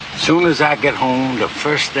Soon as I get home, the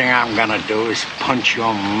first thing I'm gonna do is punch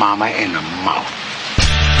your mama in the mouth.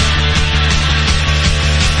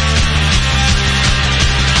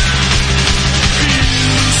 You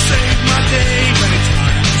saved my day many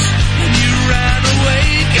times. When you ran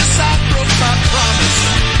away, guess I broke my promise.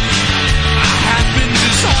 I have been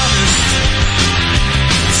dishonest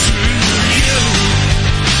to you.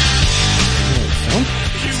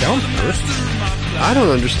 It sounds worse. I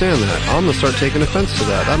don't understand that. I'm gonna start taking offense to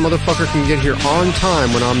that. That motherfucker can get here on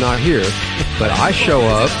time when I'm not here, but I show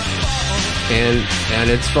up and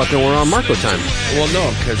it's fucking we're on Marco time. Well, no,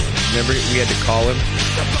 because remember we had to call him.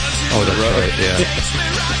 Oh, that's right. Yeah.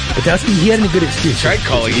 But he had a good excuse. Tried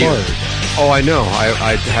calling you. Oh, I know.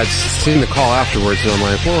 I had seen the call afterwards, and I'm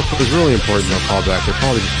like, well, if it was really important, they'll call back. They're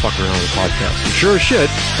probably just fucking around with the podcast. And sure as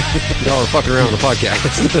shit, y'all are fucking around with the podcast.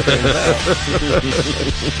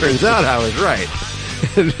 Turns out I was right.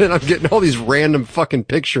 And then I'm getting all these random fucking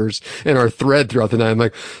pictures in our thread throughout the night. I'm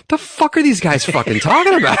like, the fuck are these guys fucking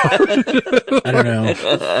talking about? I don't know.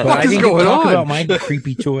 But I didn't get to talk about my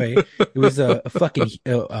creepy toy. It was a fucking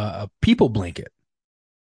a people blanket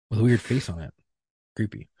with a weird face on it.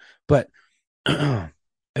 Creepy. But I've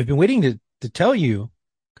been waiting to tell you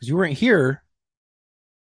because you weren't here,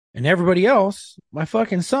 and everybody else. My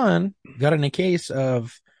fucking son got in a case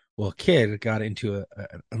of. Well, a kid got into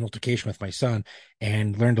an altercation with my son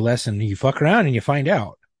and learned a lesson. You fuck around and you find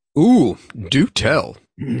out. Ooh, do tell.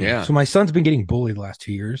 Yeah. So my son's been getting bullied the last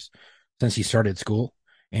 2 years since he started school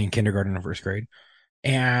in kindergarten and first grade.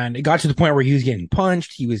 And it got to the point where he was getting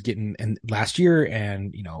punched. He was getting, and last year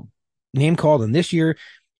and, name called. And this year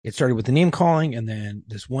it started with the name calling. And then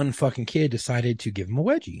this one fucking kid decided to give him a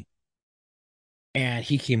wedgie. And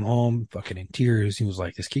he came home fucking in tears. He was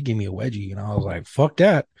like, this kid gave me a wedgie. And I was like, fuck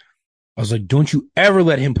that. I was like, don't you ever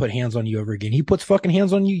let him put hands on you ever again. He puts fucking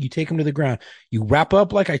hands on you. You take him to the ground. You wrap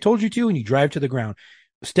up like I told you to, and you drive to the ground.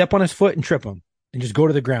 Step on his foot and trip him and just go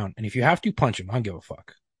to the ground. And if you have to, punch him. I don't give a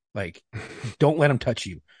fuck. Like, don't let him touch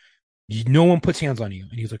you. No one puts hands on you.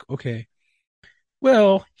 And he's like, okay.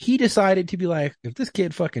 Well, he decided to be like, if this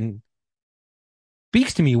kid fucking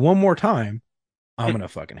speaks to me one more time, I'm going to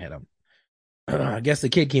fucking hit him. I guess the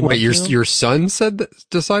kid came. Wait, your son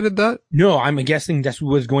decided that? No, I'm guessing that's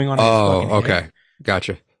what was going on. Oh, okay,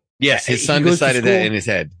 gotcha. Yes, his son decided that in his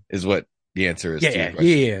head is what the answer is. Yeah.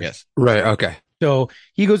 Yes, right. Okay. So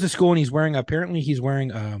he goes to school and he's wearing. Apparently, he's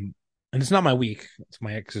wearing. And it's not my week; it's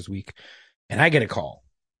my ex's week. And I get a call,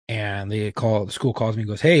 and the school calls me and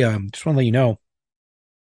goes, "Hey, just want to let you know."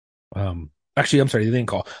 Actually, I'm sorry, they didn't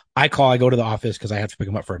call. I call. I go to the office because I have to pick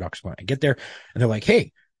him up for a doctor's appointment. I get there, and they're like,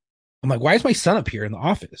 "Hey." I'm like, why is my son up here in the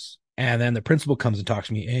office? And then the principal comes and talks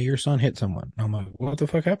to me. Hey, your son hit someone. And I'm like, what the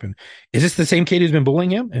fuck happened? Is this the same kid who's been bullying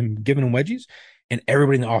him and giving him wedgies? And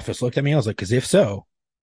everybody in the office looked at me. I was like, because if so,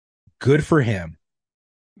 good for him.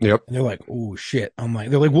 Yep. And they're like, oh shit. They're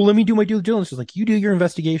like, well, let me do my due diligence. It's like, you do your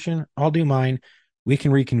investigation. I'll do mine. We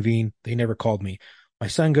can reconvene. They never called me. My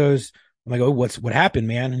son goes, I'm like, oh, what happened,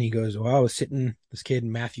 man? And he goes, well, I was sitting, this kid,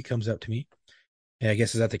 Matthew comes up to me. And I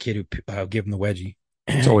guess is that the kid who gave him the wedgie.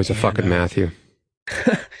 It's always a fucking Matthew.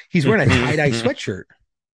 He's wearing a tie-dye sweatshirt,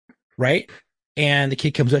 right? And the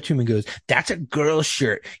kid comes up to him and goes, that's a girl's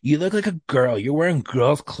shirt. You look like a girl. You're wearing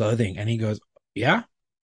girl's clothing. And he goes, yeah?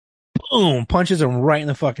 Boom! Punches him right in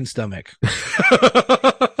the fucking stomach.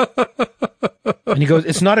 And he goes,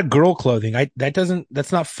 it's not a girl clothing.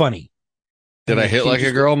 That's not funny. Did I hit like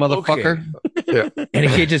a girl, motherfucker? Okay. Yeah. And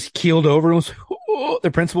the kid just keeled over and was, oh.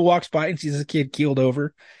 The principal walks by and sees this kid keeled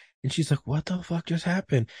over. And she's like, what the fuck just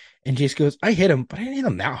happened? And Jace goes, I hit him, but I didn't hit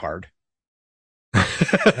him that hard.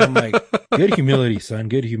 And I'm like, good humility, son.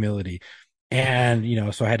 Good humility. And,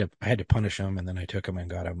 so I had to punish him. And then I took him and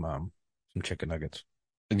got him some chicken nuggets.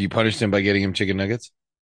 And you punished him by getting him chicken nuggets?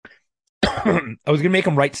 I was going to make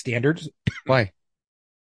him write standards. Why?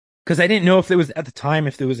 Because I didn't know if there was, at the time,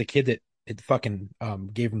 if there was a kid that it fucking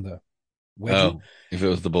gave him the wedgie. Oh, if it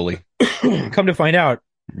was the bully. Come to find out,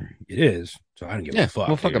 it is. So I don't give a fuck.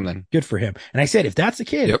 Well, fuck him then. Good for him. And I said, if that's the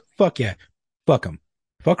kid, fuck yeah. Fuck him.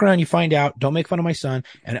 Fuck around, you find out. Don't make fun of my son.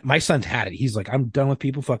 And my son's had it. He's like, I'm done with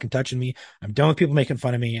people fucking touching me. I'm done with people making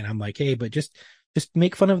fun of me. And I'm like, hey, but just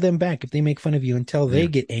make fun of them back if they make fun of you until they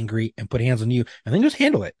get angry and put hands on you. And then just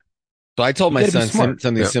handle it. So I told my son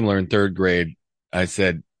something similar in third grade. I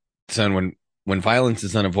said, son, when violence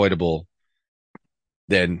is unavoidable,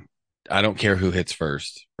 then I don't care who hits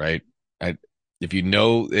first, right? If you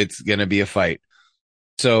know it's going to be a fight.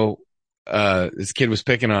 So this kid was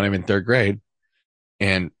picking on him in third grade.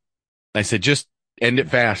 And I said, just end it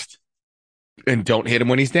fast and don't hit him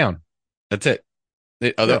when he's down. That's it.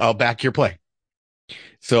 I'll back your play.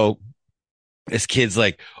 So this kid's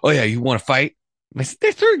like, "Oh yeah, you want to fight?" I said,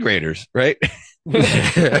 "They're third graders, right?"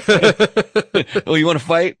 "Oh, you want to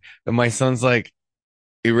fight?" And my son's like,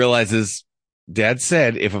 he realizes Dad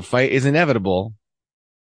said if a fight is inevitable,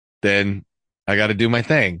 then I got to do my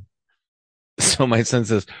thing. So my son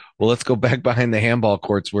says, "Well, let's go back behind the handball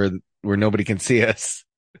courts where nobody can see us."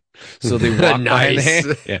 So they walk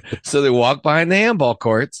So they walk behind the handball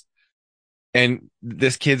courts, and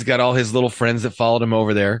this kid's got all his little friends that followed him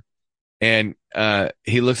over there. And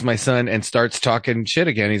he looks at my son and starts talking shit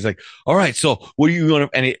again. He's like, "All right, so what do you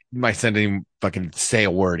want to?" And my son didn't even fucking say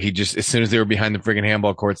a word. He just, as soon as they were behind the freaking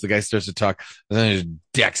handball courts, the guy starts to talk, and then just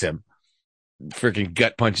decks him, freaking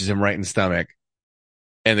gut punches him right in the stomach,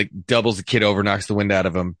 and it doubles the kid over, knocks the wind out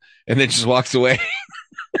of him, and then just walks away.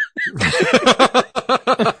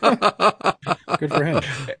 Good for him.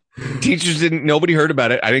 Teachers nobody heard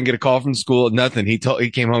about it. I didn't get a call from school, nothing. He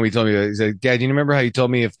came home, he told me, he's like, "Dad, you remember how you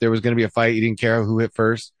told me if there was going to be a fight, you didn't care who hit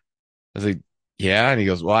first?" I was like, "Yeah." And he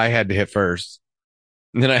goes, "Well, I had to hit first."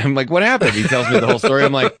 And then I'm like, "What happened?" He tells me the whole story.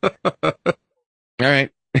 I'm like, "All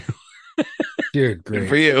right." Dude, great. Good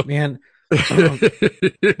for you, man.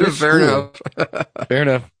 Fair enough. Fair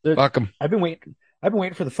enough. Fuck him. I've been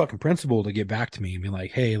waiting for the fucking principal to get back to me and be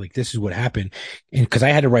like, "Hey, like this is what happened," and because I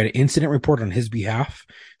had to write an incident report on his behalf,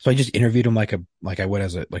 so I just interviewed him like I would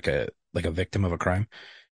as a victim of a crime,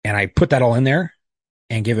 and I put that all in there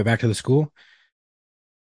and gave it back to the school.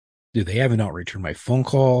 Dude, they haven't not returned my phone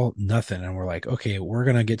call, nothing, and we're like, okay, we're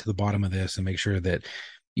gonna get to the bottom of this and make sure that,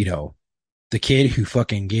 you know, the kid who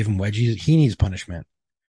fucking gave him wedgies, he needs punishment,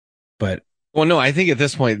 but. Well, no, I think at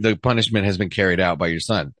this point, the punishment has been carried out by your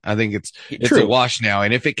son. I think it's True. a wash now.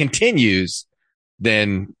 And if it continues,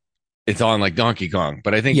 then it's on like Donkey Kong.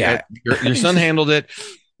 But I think your son handled it.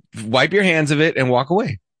 Wipe your hands of it and walk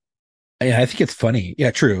away. Yeah, I think it's funny.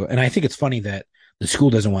 Yeah, true. And I think it's funny that the school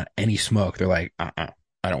doesn't want any smoke. They're like, I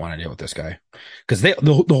don't want to deal with this guy. Because the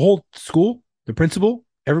whole school, the principal,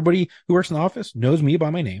 everybody who works in the office knows me by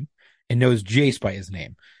my name and knows Jace by his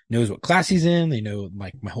name. Knows what class he's in. They know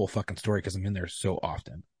like my whole fucking story because I'm in there so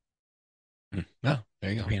often. Oh,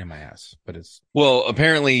 there you go. Pain in my ass, but it's. Well,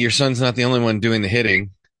 apparently your son's not the only one doing the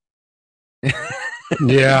hitting.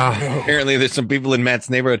 Yeah. Apparently there's some people in Matt's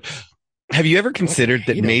neighborhood. Have you ever considered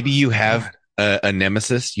that maybe you have a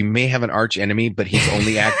nemesis? You may have an arch enemy, but he's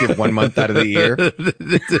only active 1 month out of the year.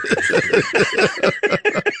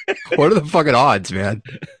 What are the fucking odds, man?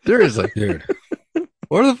 Seriously, dude.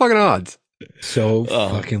 What are the fucking odds? So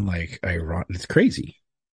fucking like ironic. It's crazy.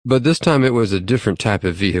 But this time it was a different type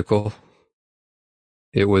of vehicle.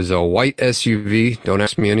 It was a white SUV. Don't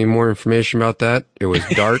ask me any more information about that. It was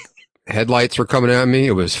dark. Headlights were coming at me.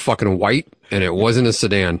 It was fucking white, and it wasn't a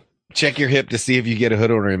sedan. Check your hip to see if you get a hood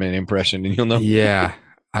ornament impression, and you'll know. Yeah,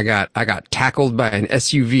 I got tackled by an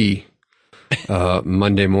SUV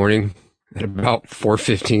Monday morning at about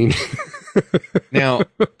 4:15. Now,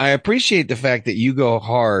 I appreciate the fact that you go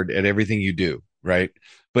hard at everything you do, right?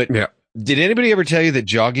 But did anybody ever tell you that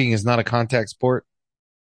jogging is not a contact sport?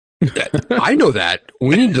 I know that.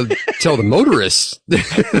 We need to tell the motorists.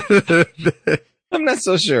 I'm not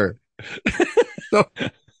so sure. So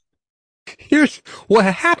here's what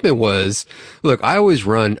happened was, look, I always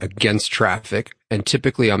run against traffic, and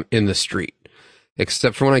typically I'm in the street,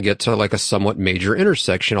 except for when I get to like a somewhat major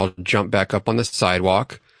intersection, I'll jump back up on the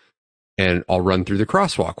sidewalk and I'll run through the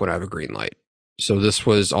crosswalk when I have a green light. So this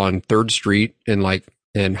was on 3rd Street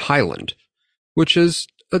in Highland, which is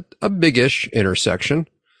a big-ish intersection.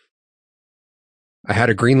 I had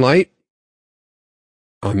a green light.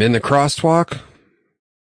 I'm in the crosswalk,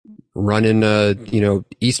 running,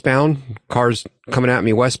 eastbound, cars coming at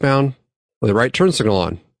me westbound with a right turn signal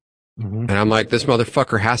on. Mm-hmm. And I'm like, this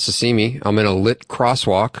motherfucker has to see me. I'm in a lit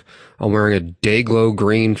crosswalk. I'm wearing a day-glow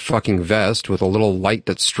green fucking vest with a little light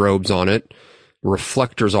that strobes on it.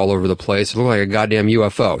 Reflectors all over the place. It looked like a goddamn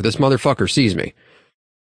UFO. This motherfucker sees me.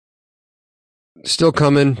 Still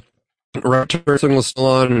coming. Right turn signal still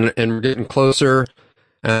on, and we're getting closer.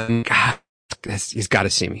 And God, he's got to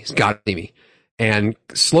see me. He's got to see me. And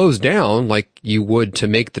slows down like you would to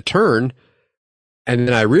make the turn. And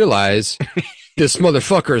then I realize this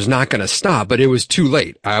motherfucker is not going to stop, but it was too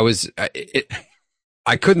late.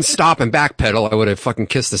 I couldn't stop and backpedal. I would have fucking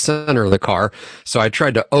kissed the center of the car. So I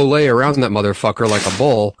tried to olay around that motherfucker like a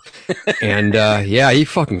bull. And, he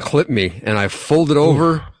fucking clipped me, and I folded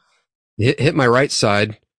over, hit my right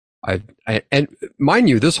side. And mind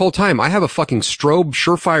you, this whole time I have a fucking strobe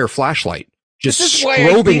Surefire flashlight just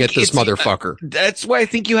strobing at this motherfucker. That's why I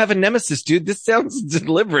think you have a nemesis, dude. This sounds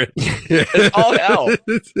deliberate. It's all hell.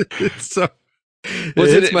 So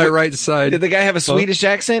it's my right side. Did the guy have a Swedish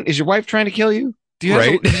accent? Is your wife trying to kill you? Do you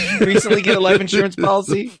Right? did you recently get a life insurance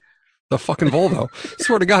policy? The fucking Volvo.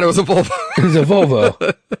 Swear to God, it was a Volvo. It was a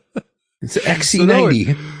Volvo. It's an XC90. So no,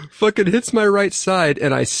 it fucking hits my right side,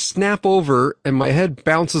 and I snap over, and my head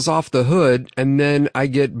bounces off the hood, and then I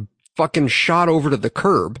get fucking shot over to the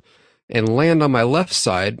curb and land on my left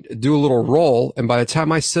side, do a little roll, and by the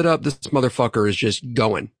time I sit up, this motherfucker is just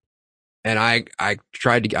going. And I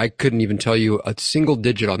couldn't even tell you a single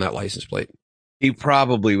digit on that license plate. He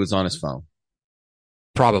probably was on his phone.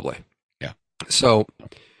 Probably. Yeah. So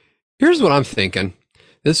here's what I'm thinking.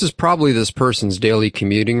 This is probably this person's daily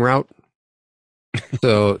commuting route.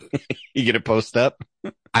 So You get a post up?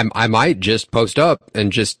 I might just post up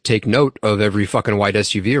and just take note of every fucking white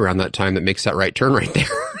SUV around that time that makes that right turn right there.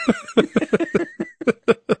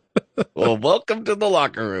 Well, welcome to the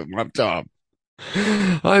locker room. I'm Tom.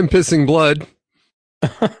 I'm pissing blood.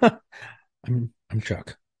 I'm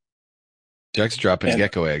Chuck. Chuck's dropping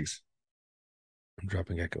gecko eggs. I'm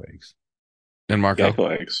dropping gecko eggs And Marco. Gecko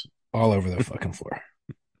eggs. all over the fucking floor.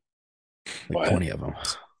 Like What? 20 of them.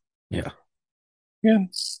 Yeah. Yeah.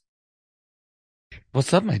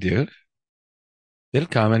 What's up, my dude?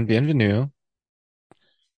 Willkommen, bienvenue.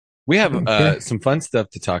 We have Okay. some fun stuff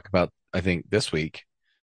to talk about, I think, this week.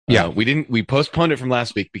 Yeah. We postponed it from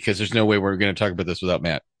last week because there's no way we're going to talk about this without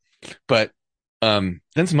Matt. But then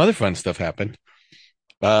some other fun stuff happened.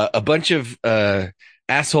 A bunch of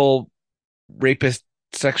asshole, rapist,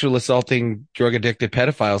 sexual assaulting, drug addicted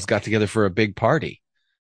pedophiles got together for a big party.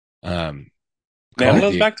 Name Called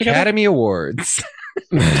those the back together? Academy Awards.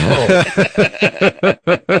 Yep.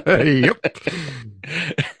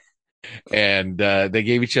 And they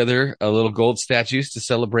gave each other a little gold statues to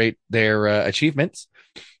celebrate their achievements.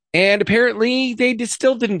 And apparently they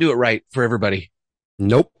still didn't do it right for everybody.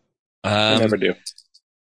 Nope. I never do.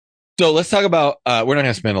 So let's talk about, we're not going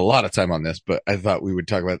to spend a lot of time on this, but I thought we would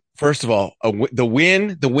talk about, first of all, the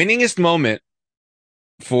winningest moment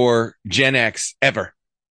for Gen X ever.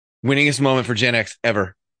 Winningest moment for Gen X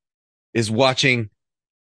ever is watching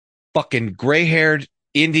fucking gray-haired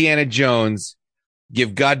Indiana Jones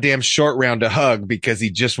give goddamn Short Round a hug because he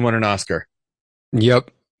just won an Oscar.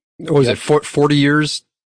 Yep. What was it? 40 years?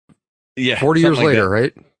 Yeah. 40 years something like later, that.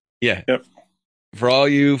 right? Yeah. Yep. For all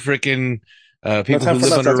you freaking people That's how who for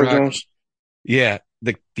live that, under a Dr. rock. Jones. Yeah.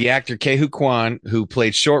 The actor Kehu Kwan, who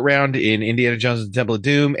played Short Round in Indiana Jones and the Temple of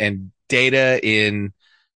Doom and Data in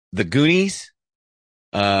The Goonies.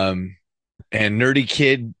 And Nerdy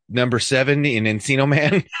Kid number 7 in Encino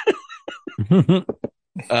Man. Won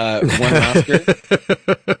an Oscar.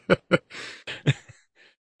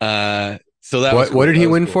 So that was cool. What did he That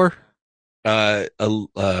was win cool. for?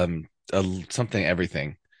 Something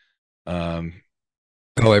everything. Oh,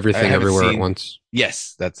 I everything haven't everywhere seen- at once.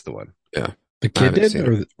 Yes, that's the one. The I kid haven't did,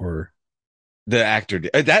 seen or The actor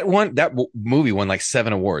did. That movie won like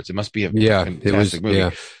 7 awards. It must be a Yeah, fantastic it was. movie.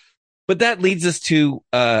 Yeah. But that leads us to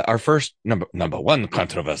our first number one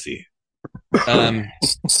controversy.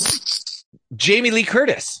 Jamie Lee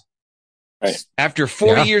Curtis, Right. after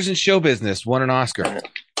 40 Yeah. years in show business, won an Oscar Right.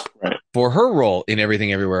 for her role in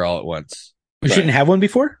Everything Everywhere All at Once. we shouldn't have one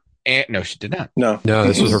before? And no, she did not. No. No,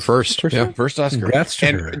 this was her first. First Yeah. one? First Oscar. Congrats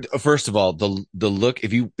to her. And first of all, the look,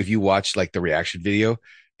 if you watch like the reaction video,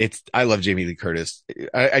 I love Jamie Lee Curtis.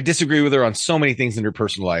 I disagree with her on so many things in her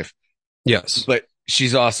personal life, Yes. but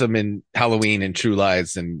she's awesome in Halloween and True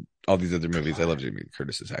Lies and all these other movies. I love Jamie Lee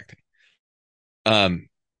Curtis's acting.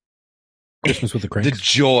 Christmas with the The Cranks.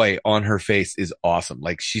 joy on her face is awesome.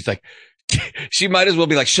 Like she's like, she might as well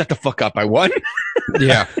be like, shut the fuck up. I won.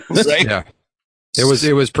 Yeah. Right? Yeah. It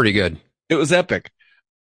was pretty good. It was epic.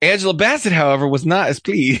 Angela Bassett, however, was not as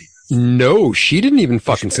pleased. No, she didn't even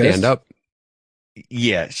fucking she pissed? stand up.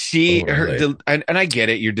 Yeah, Oh, really? and I get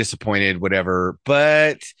it. You're disappointed, whatever.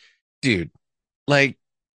 But dude, like,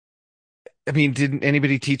 I mean, didn't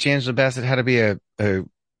anybody teach Angela Bassett how to be a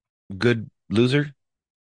good loser?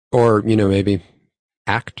 Or, maybe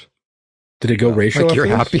act Did it go racial? like you're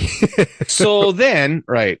after this? happy. So then,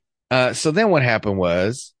 right. So then what happened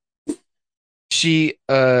was she,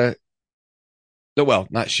 well,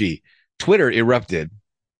 not she, Twitter erupted,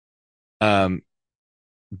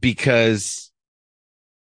 because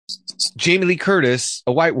Jamie Lee Curtis,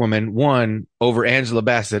 a white woman, won over Angela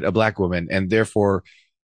Bassett, a black woman, and therefore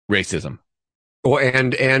racism. Well,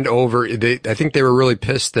 and I think they were really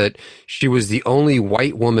pissed that she was the only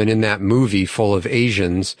white woman in that movie full of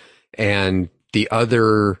Asians, and the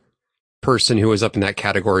other person who was up in that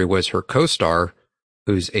category was her co-star,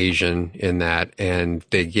 who's Asian in that, and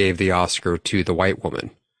they gave the Oscar to the white woman,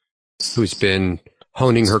 who's been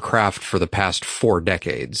honing her craft for the past 4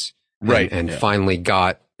 decades, Right. and Yeah. finally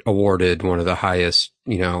got awarded one of the highest,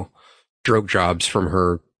 stroke jobs from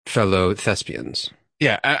her fellow thespians.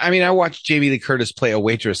 Yeah, I mean, I watched Jamie Lee Curtis play a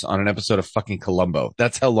waitress on an episode of fucking Columbo.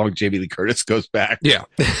 That's how long Jamie Lee Curtis goes back. Yeah.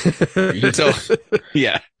 So,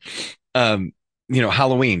 yeah.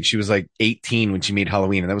 Halloween. She was like 18 when she made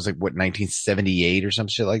Halloween, and that was like, what, 1978 or some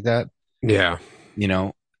shit like that? Yeah.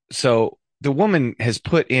 So the woman has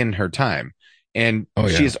put in her time, and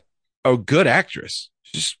she's a good actress.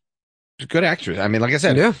 She's a good actress. I mean, like I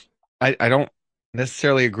said, yeah. I don't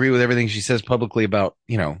necessarily agree with everything she says publicly about,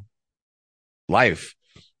 life,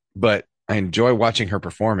 but I enjoy watching her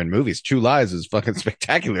perform in movies. True Lies is fucking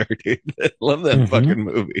spectacular, dude. Love that fucking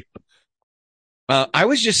movie. I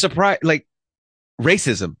was just surprised, like,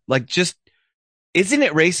 racism, like, just, isn't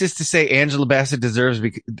it racist to say Angela Bassett deserves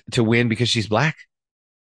to win because she's black?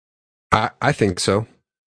 I think so.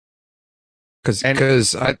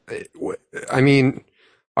 Because I mean,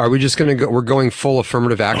 are we just going to go? We're going full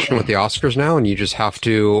affirmative action with the Oscars now, and you just have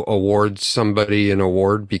to award somebody an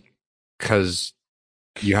award because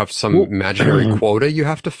you have some imaginary quota you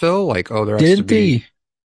have to fill. Like, there has to be.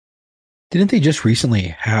 Didn't they just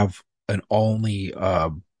recently have an only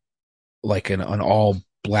an all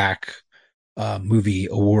black movie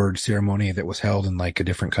award ceremony that was held in like a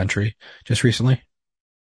different country just recently?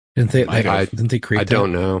 Didn't they? Didn't they create? I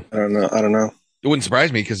don't know. I don't know. It wouldn't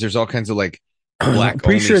surprise me because there's all kinds of like black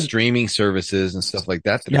only streaming services and stuff like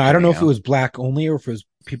that. Yeah, I don't know if it was black only or if it was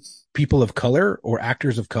people of color or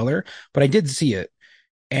actors of color, but I did see it,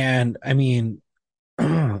 and I mean,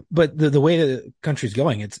 but the way the country's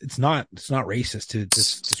going, it's not racist to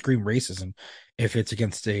scream racism if it's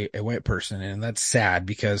against a white person, and that's sad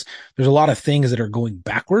because there's a lot of things that are going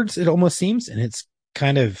backwards. It almost seems, and it's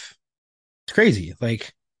crazy,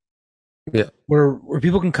 like. Yeah, where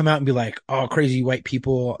people can come out and be like, "Oh, crazy white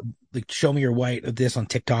people, like show me your white of this on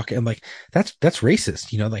TikTok," and like that's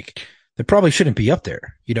racist, like that probably shouldn't be up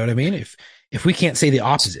there. You know what I mean? If we can't say the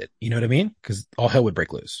opposite, you know what I mean? Because all hell would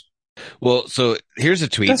break loose. Well, so here's a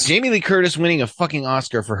tweet: Jamie Lee Curtis winning a fucking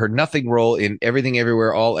Oscar for her nothing role in Everything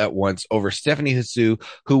Everywhere All at Once over Stephanie Hsu,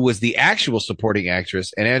 who was the actual supporting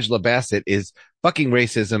actress, and Angela Bassett is fucking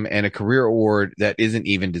racism and a career award that isn't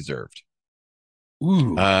even deserved.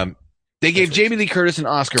 Ooh. They gave Jamie Lee Curtis an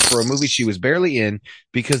Oscar for a movie she was barely in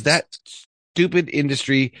because that stupid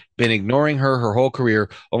industry been ignoring her whole career,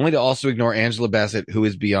 only to also ignore Angela Bassett, who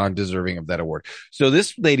is beyond deserving of that award. So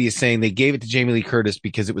this lady is saying they gave it to Jamie Lee Curtis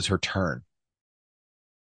because it was her turn.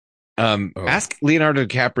 Ask Leonardo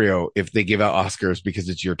DiCaprio if they give out Oscars because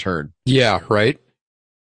it's your turn. Yeah, right.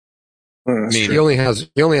 I mean, he only has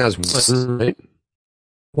one, right?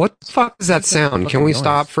 What the fuck is that sound? Can we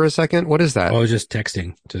stop for a second? What is that? I was just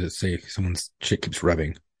texting to say someone's shit keeps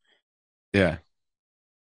rubbing. Yeah.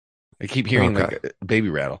 I keep hearing like a baby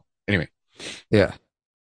rattle. Anyway. Yeah.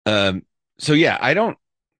 So yeah, I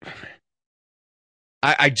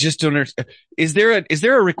just don't understand. Is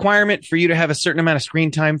there a requirement for you to have a certain amount of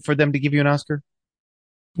screen time for them to give you an Oscar?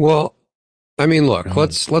 Well, I mean, look,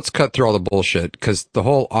 let's cut through all the bullshit because the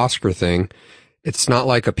whole Oscar thing, it's not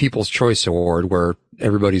like a People's Choice Award where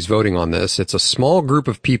everybody's voting on this. It's a small group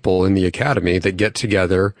of people in the Academy that get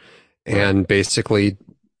together and basically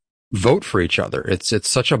vote for each other. It's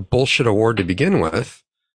such a bullshit award to begin with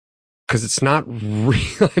because it's not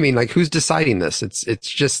real. I mean, like, who's deciding this? It's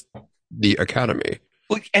just the Academy.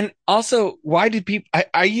 And also, why did people?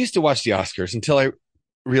 I used to watch the Oscars until I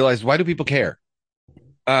realized, why do people care?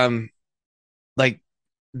 Like,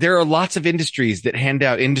 there are lots of industries that hand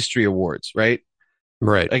out industry awards, right?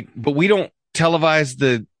 Right. Like, but we don't televise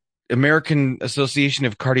the American Association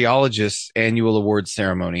of Cardiologists annual awards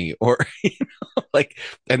ceremony, or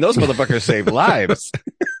and those motherfuckers save lives.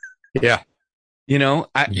 Yeah.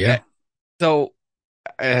 So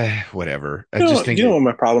whatever. I just just think you know what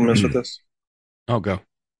my problem is with this. Oh, go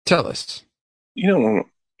tell us. You know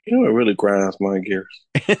what really grinds my gears.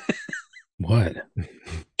 What? Do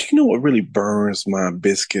you know what really burns my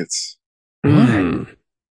biscuits? What?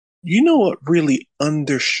 You know what really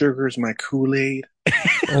undersugars my Kool-Aid?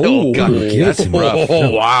 Oh, God, that's rough.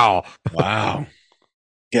 Oh, wow. Wow.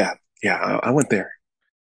 Yeah, I went there.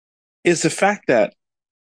 Is the fact that,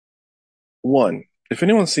 one, if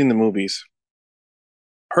anyone's seen the movies,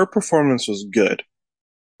 her performance was good,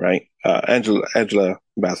 right? Angela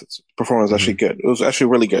Bassett's performance was actually good. It was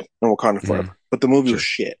actually really good in Wakanda Forever. But the movie was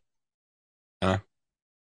shit.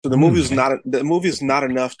 So the movie was not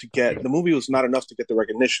enough to get the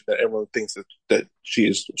recognition that everyone thinks that she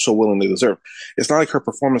is so willingly deserve. It's not like her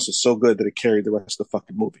performance was so good that it carried the rest of the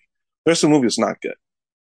fucking movie. The rest of the movie is not good.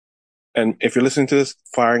 And if you're listening to this,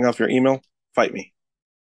 firing off your email, fight me.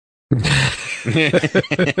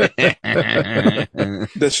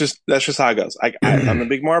 That's just how it goes. I'm a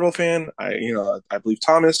big Marvel fan. I believe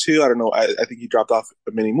Tom is too. I don't know. I think he dropped off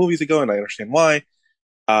many movies ago, and I understand why.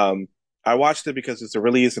 I watched it because it's a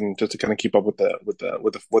release and just to kind of keep up with the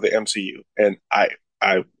MCU, and I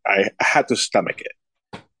had to stomach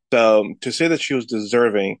it. So to say that she was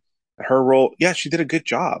deserving her role, yeah, she did a good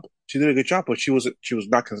job. She did a good job, but she was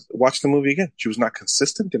not. Watch the movie again. She was not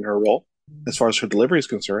consistent in her role as far as her delivery is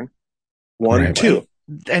concerned. One, Right. two.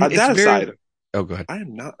 And it's That very- aside, Oh, go ahead. I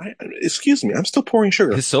am not. Excuse me. I'm still pouring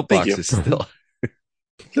sugar. His soapbox Thank you. is still.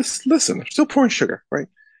 Listen. I'm still pouring sugar. Right.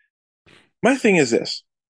 My thing is this: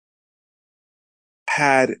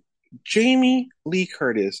 had Jamie Lee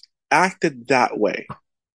Curtis acted that way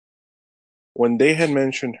when they had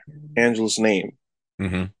mentioned Angela's name,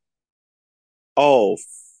 hmm oh,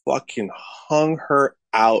 fucking hung her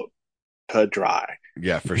out to dry.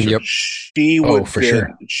 Yeah, for sure. Yep. She Oh, for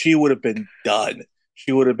sure. She would have been done.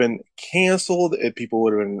 She would have been canceled. And people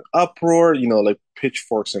would have been in uproar. Like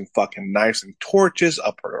pitchforks and fucking knives and torches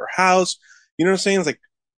up at her house. You know what I'm saying? It's like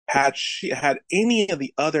had any of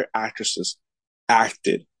the other actresses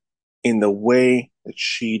acted in the way that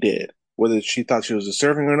she did, whether she thought she was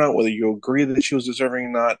deserving or not, whether you agree that she was deserving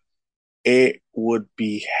or not, it would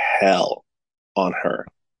be hell on her.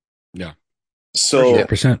 Yeah. So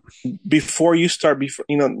 100%. before you start,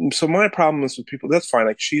 so my problem is with people, that's fine.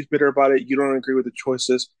 Like, she's bitter about it. You don't agree with the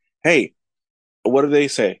choices. Hey, what do they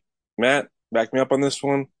say? Matt, back me up on this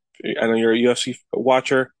one. I know you're a UFC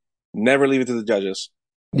watcher. Never leave it to the judges.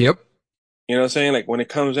 Yep. You know what I'm saying? Like, when it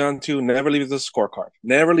comes down to, never leave it to the scorecard.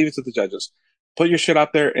 Never leave it to the judges. Put your shit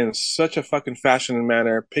out there in such a fucking fashion and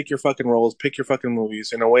manner. Pick your fucking roles. Pick your fucking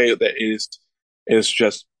movies in a way that is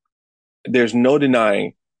just, there's no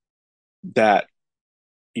denying that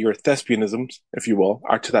your thespianisms, if you will,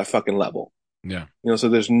 are to that fucking level. Yeah. So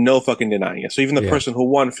there's no fucking denying it. So even the person who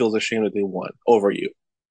won feels ashamed that they won over you.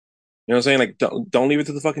 You know what I'm saying? Like, don't leave it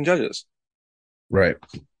to the fucking judges. Right.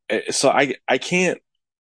 So I can't.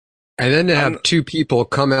 And then to have two people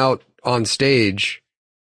come out on stage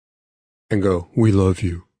and go, "We love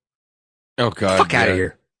you." Oh God. Fuck out of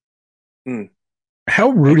here. How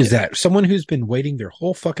rude is that? Someone who's been waiting their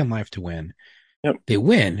whole fucking life to win. Yep. They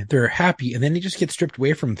win, they're happy, and then they just get stripped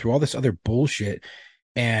away from them through all this other bullshit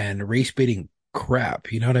and race baiting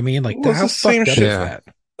crap. You know what I mean? Like, Well, it's how the same fucked up shit. is that?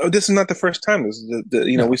 Oh, this is not the first time. This is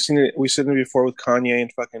No. we've seen it before with Kanye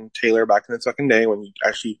and fucking Taylor back in the fucking day when you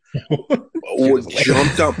actually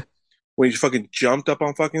fucking jumped up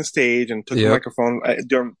on fucking stage and took the microphone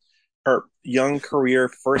during her young career,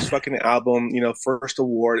 first fucking album, first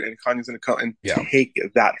award, and Kanye's gonna come and take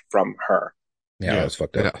that from her. Yeah, that was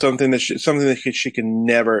fucked up. Yeah. Something that she can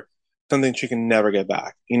never get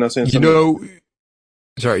back.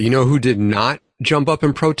 Sorry, you know who did not jump up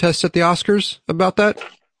and protest at the Oscars about that?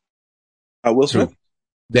 Will Smith.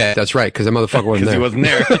 Yeah, that's right, because that motherfucker wasn't there. He wasn't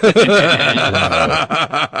there.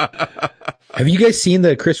 Have you guys seen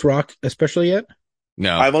the Chris Rock special yet?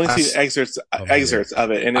 No. I've only seen excerpts of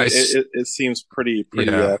it, and it seems pretty fucking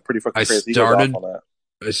crazy. He goes off on that.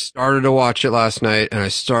 I started to watch it last night, and I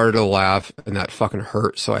started to laugh, and that fucking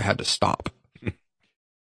hurt, so I had to stop.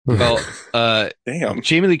 Well, damn.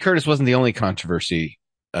 Jamie Lee Curtis wasn't the only controversy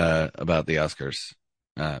about the Oscars.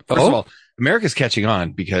 First of all, America's catching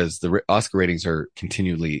on because the Oscar ratings are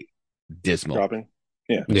continually dismal. Dropping.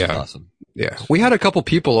 Yeah. Which is awesome. Yeah. We had a couple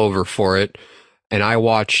people over for it, and I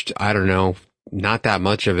watched, I don't know, not that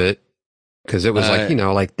much of it, because it was like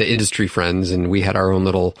the industry friends, and we had our own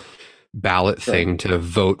little ballot thing to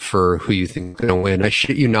vote for who you think is going to win. I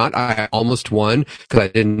shit you not, I almost won because I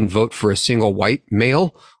didn't vote for a single white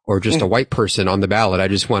male or just a white person on the ballot. I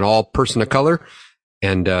just went all person of color.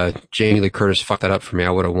 And Jamie Lee Curtis fucked that up for me. I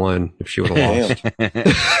would have won if she would have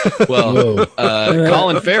lost. Well,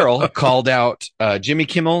 Colin Farrell called out Jimmy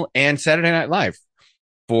Kimmel and Saturday Night Live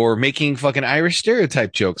for making fucking Irish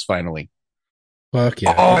stereotype jokes finally. Fuck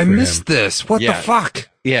yeah. Oh, I missed this. What the fuck?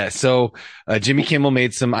 Yeah, so Jimmy Kimmel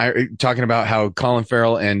made some talking about how Colin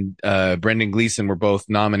Farrell and Brendan Gleeson were both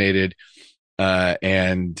nominated.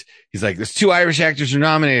 And he's like, there's two Irish actors who are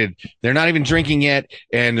nominated. They're not even drinking yet.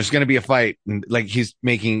 And there's going to be a fight. And like, he's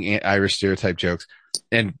making Irish stereotype jokes.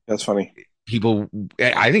 And that's funny.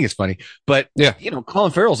 I think it's funny, but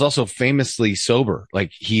Colin Farrell's also famously sober.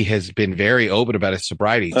 Like, he has been very open about his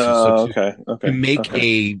sobriety. Okay. To make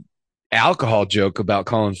a alcohol joke about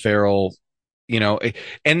Colin Farrell, and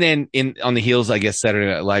then on the heels, I guess Saturday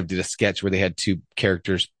Night Live did a sketch where they had two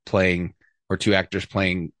actors playing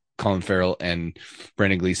Colin Farrell and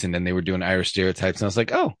Brendan Gleeson, and they were doing Irish stereotypes. And I was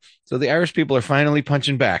like, oh, so the Irish people are finally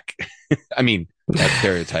punching back. I mean, have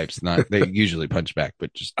stereotypes. Not they usually punch back,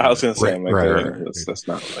 but just I was going to say, Right. that's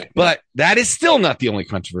not really. But that is still not the only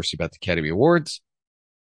controversy about the Academy Awards.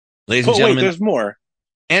 Ladies and But gentlemen, wait, there's more.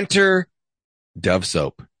 enter Dove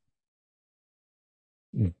soap.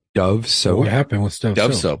 Dove soap. What happened with stuff?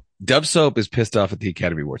 Dove soap. Dove soap is pissed off at the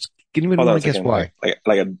Academy Awards. Can anyone Hold on want a to guess second. why?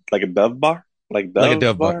 Like a Dove bar? Like Like a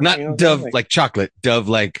Dove bar. Not you know what I'm Dove saying? like chocolate. Dove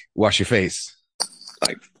like wash your face.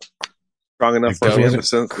 Like strong enough for Like, a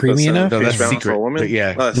was man, it creamy enough? No, pH that's balance secret. for a woman? But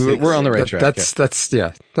yeah, Oh, that's we're on the right secret. track. That's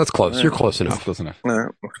close. Yeah. You're close That's enough. close enough. All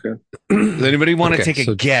right, that's good. Does anybody want to Okay, take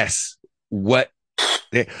so- a guess? What?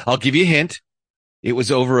 I'll give you a hint. It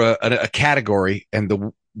was over a category, and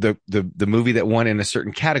the movie that won in a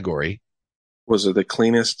certain category, Was it the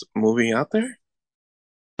cleanest movie out there?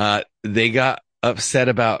 they got upset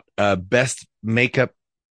about best makeup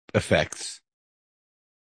effects.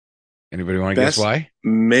 Anybody want to guess Best- why?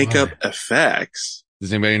 Makeup effects.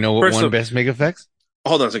 Does anybody know what First won of- best makeup effects?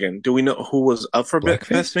 Hold on a second. Do we know who was up for Blackface?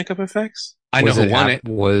 best makeup effects? I know Was who won it.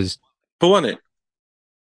 Was Who won it?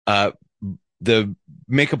 The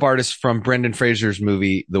makeup artist from Brendan Fraser's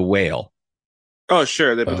movie, The Whale. Oh,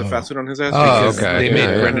 sure. They put the Oh. fat suit on his ass. Oh, Because okay. They Yeah,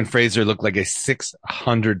 made yeah. Brendan Fraser look like a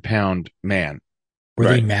 600-pound man. Were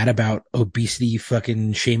they Right. mad about obesity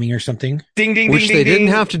fucking shaming or something? Ding, ding, which ding, they ding, didn't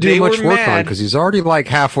ding. have to do They much were work on mad. because he's already like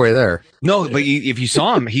halfway there. No, but if you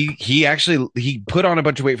saw him, he actually he put on a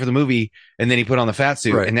bunch of weight for the movie, and then he put on the fat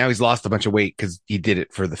suit, Right. and now he's lost a bunch of weight because he did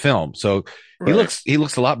it for the film. So Right. he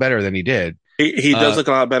looks a lot better than he did. He does look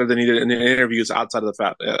a lot better than he did in the interviews outside of the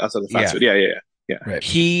fat Yeah. suit. Yeah. Right.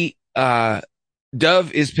 He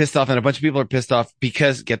Dove is pissed off, and a bunch of people are pissed off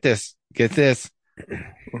because get this.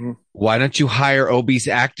 Mhm. Why don't you hire obese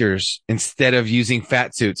actors instead of using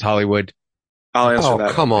fat suits, Hollywood? I'll answer Oh,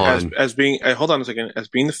 that. come on. As being, hold on a second. As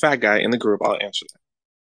being the fat guy in the group, I'll answer that.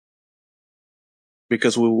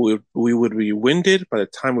 Because we would be winded by the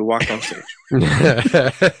time we walked on stage. And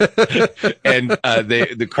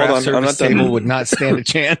the Hold craft on, I'm service not done. table would not stand a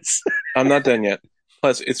chance. I'm not done yet.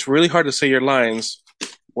 Plus, it's really hard to say your lines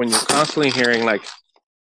when you're constantly hearing like,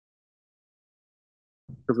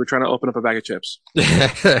 because we're trying to open up a bag of chips.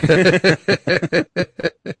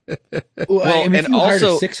 Well, I mean, if and you hired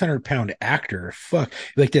also- a 600-pound actor, fuck,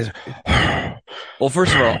 like this. Well,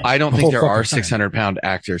 first of all, I don't The think whole there are fucking time. 600-pound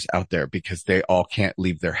actors out there because they all can't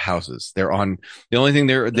leave their houses. They're on, the only thing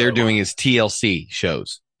they're doing is TLC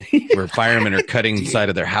shows where firemen are cutting the side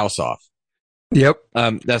of their house off. Yep.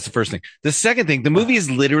 That's the first thing. The second thing, the movie is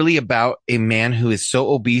literally about a man who is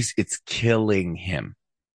so obese, it's killing him.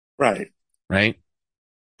 Right. Right.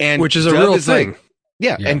 And Which is a Dove real like- thing.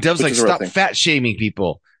 yeah. Yeah. And Dove's Which like, is a real stop thing. fat shaming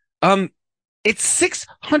people. It's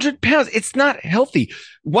 600 pounds. It's not healthy.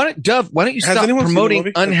 Why don't you Has stop anyone seen the promoting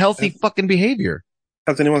movie? unhealthy fucking behavior?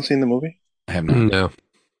 Has anyone seen the movie? I have not. No.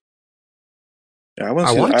 Yeah,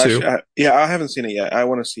 I see want it. to. I haven't seen it yet. I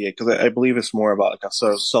want to see it because I believe it's more about like a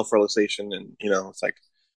sort of self-realization and, it's like,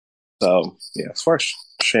 so yeah, as far as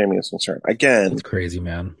shaming is concerned, again, That's crazy,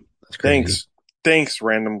 man. That's crazy. thanks,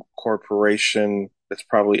 random corporation that's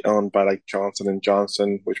probably owned by like Johnson and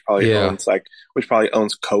Johnson, which probably owns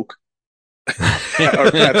Coke. Or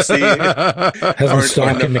Pepsi. Has Or- a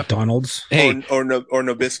stock or- in McDonald's. Hey, or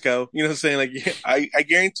Nabisco. You know what I'm saying? Like, I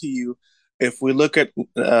guarantee you, if we look at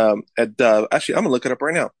Dove, actually, I'm gonna look it up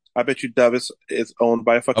right now. I bet you Dove is owned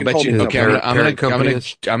by a I'll fucking bet holding you. company. Okay,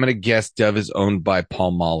 Parent I'm gonna guess Dove is owned by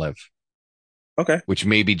Palmolive, Okay. which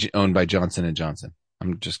may be owned by Johnson and Johnson.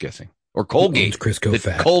 I'm just guessing, or Owns Colgate. Crisco The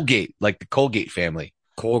fat. Colgate, like the Colgate family.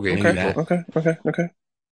 Colgate. Maybe Okay. that. Okay.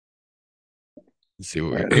 Let's see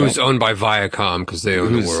what Right. It was owned by Viacom because they own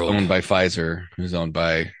who's the world. owned by Pfizer, who's owned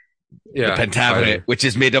by the yeah. Pentagonate, which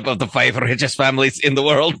is made up of the 5 richest families in the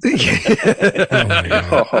world. Oh my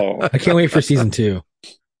God. Oh, I can't wait for season 2.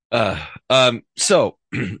 So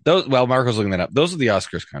those, well, Marco's looking that up. Those are the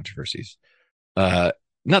Oscars controversies.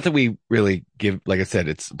 Not that we really give, like I said,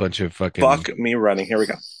 it's a bunch of fucking. fuck me running. Here we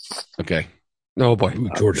go. Okay. Oh boy. Ooh,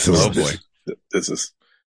 George This is- Oh, boy. This is,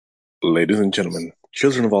 ladies and gentlemen,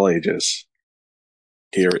 children of all ages.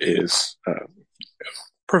 Here is a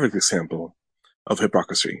perfect example of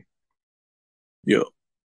hypocrisy.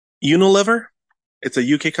 Unilever, it's a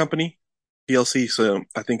UK company, PLC, so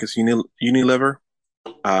I think it's Unilever.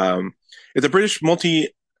 It's a British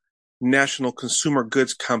multinational consumer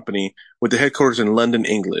goods company with the headquarters in London,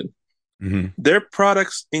 England. Mm-hmm. Their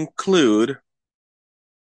products include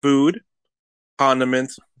food,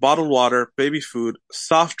 condiments, bottled water, baby food,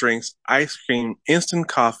 soft drinks, ice cream, instant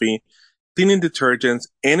coffee, cleaning detergents,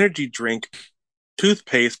 energy drink,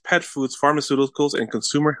 toothpaste, pet foods, pharmaceuticals, and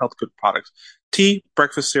consumer health good products, tea,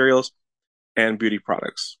 breakfast cereals, and beauty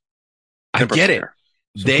products. I And get it. personal care.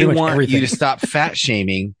 So they pretty much want everything. you to stop fat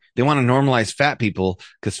shaming. They want to normalize fat people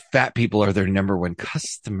because fat people are their number one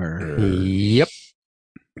customer. Yep.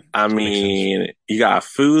 I mean, you got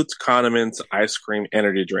foods, condiments, ice cream,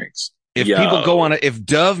 energy drinks. If Yo. people go on if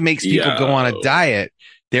Dove makes people go on a Yo. diet,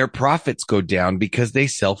 their profits go down because they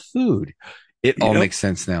sell food. It all Yep. makes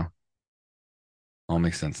sense now. All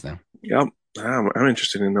makes sense now. Yep. I'm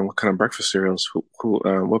interested in what kind of breakfast cereals,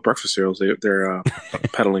 what breakfast cereals they're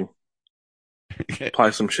peddling.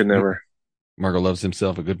 Probably some shit never. Margo loves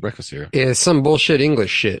himself a good breakfast cereal. It's some bullshit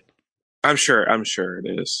English shit. I'm sure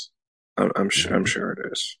it is. I'm sure it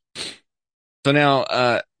is. So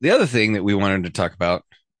now, the other thing that we wanted to talk about,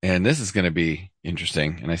 and this is going to be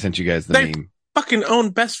interesting, and I sent you guys the They name. fucking own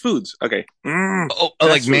Best Foods. Okay. Oh, Best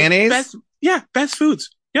like Foods. mayonnaise? Best Foods.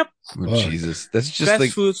 Yep. Oh, Jesus. That's just Best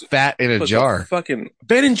like Foods. fat in a But jar. Fucking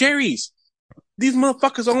Ben and Jerry's. These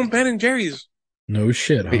motherfuckers own Ben and Jerry's. No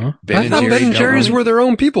shit, huh? I thought Ben and Jerry's were their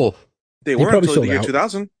own people. They They were probably until the sold year out.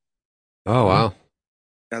 2000. Oh, wow.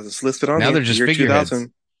 As it's listed on Now here, they're just year figureheads.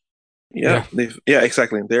 2000. Yeah,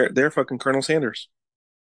 exactly. They're fucking Colonel Sanders.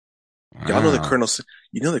 Y'all know that Colonel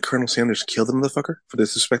Sanders killed the motherfucker for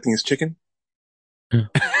disrespecting his chicken?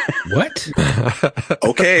 What?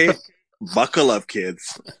 Okay. Buckle up,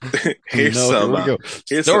 kids. Here's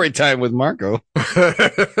Story time with Marco.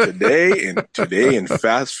 today in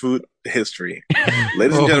fast food history.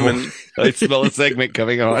 Ladies and gentlemen, I smell a segment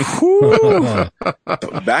coming on.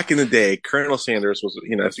 back in the day, Colonel Sanders was,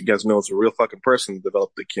 as you guys know, it's a real fucking person who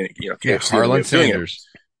developed the KFC. Harlan Sanders.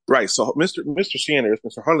 Right. So Mr. Sanders,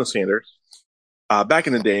 Mr. Harlan Sanders, back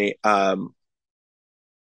in the day,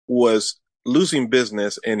 was losing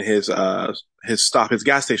business in his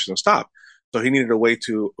gas station stop. So he needed a way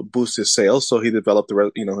to boost his sales. So he developed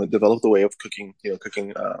the way of cooking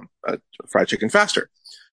fried chicken faster.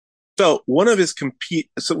 So one of his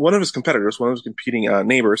competitors, one of his competing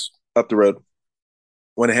neighbors up the road,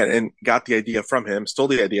 went ahead and got the idea from him, stole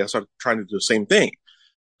the idea, and started trying to do the same thing.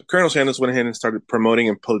 Colonel Sanders went ahead and started promoting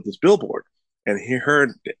and put this billboard. And he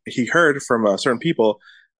heard from certain people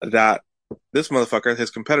that this motherfucker, his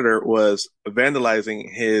competitor, was vandalizing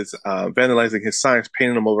his signs,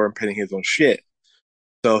 painting them over and painting his own shit.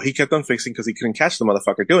 So he kept on fixing because he couldn't catch the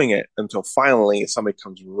motherfucker doing it until finally somebody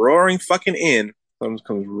comes roaring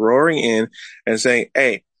in and saying,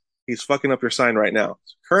 "Hey, he's fucking up your sign right now."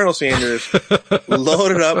 So Colonel Sanders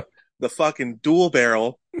loaded up the fucking dual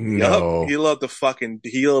barrel. No. Yep, he loaded up the fucking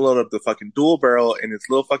dual barrel and his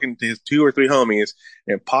 2 or 3 homies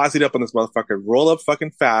and posed up on this motherfucker, rolled up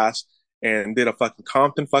fucking fast and did a fucking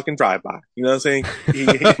Compton fucking drive-by. You know what I'm saying? He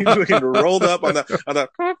fucking rolled up on the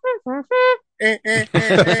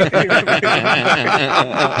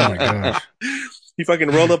Oh my gosh. He fucking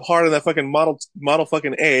rolled up hard on that fucking model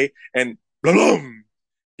fucking A and boom,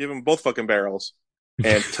 give him both fucking barrels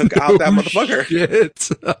and took out that motherfucker. Shit.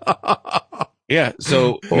 Yeah.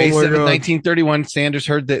 So May 7th, 1931, Sanders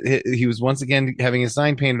heard that he was once again having his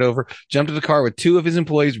sign painted over, jumped to the car with 2 of his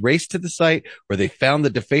employees, raced to the site where they found the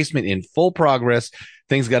defacement in full progress.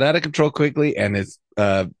 Things got out of control quickly, and his,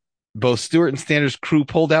 both Stewart and Sanders' crew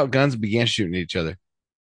pulled out guns and began shooting at each other.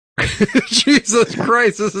 Jesus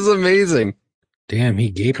Christ, this is amazing. Damn, he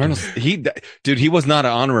gaped. Colonel, he was not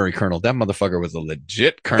an honorary colonel. That motherfucker was a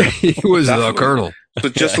legit colonel. He was the colonel. So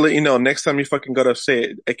just to let you know, next time you fucking go to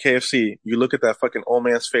say a KFC, you look at that fucking old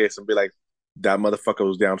man's face and be like, that motherfucker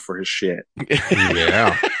was down for his shit.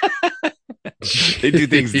 Yeah. They do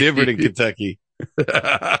things different in Kentucky.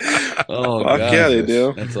 Oh, Fuck God. yeah, they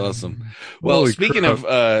do. That's awesome. Well, Holy speaking crap.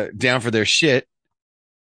 of down for their shit,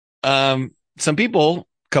 some people a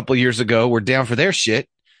couple years ago were down for their shit,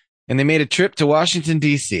 and they made a trip to Washington,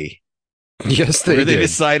 D.C. Yes, they where they did.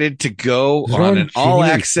 decided to go Is it on on an January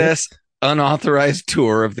all-access, unauthorized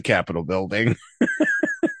tour of the Capitol building.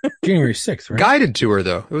 January 6th, right? Guided tour,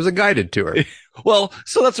 though. It was a guided tour. Well,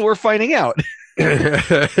 so that's what we're finding out. Sorry.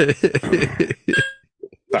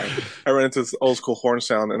 I ran into this old school horn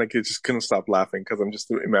sound and I just couldn't stop laughing because I'm just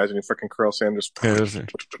imagining fucking Colonel Sanders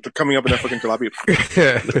coming up in that fucking jalopy.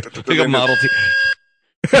 Big a Model T.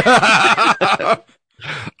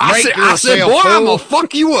 I said, boy, I'm gonna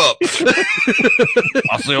fuck you up.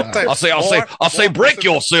 I'll say, break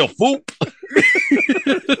yourself, fool.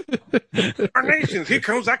 Our nations, here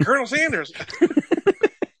comes that Colonel Sanders.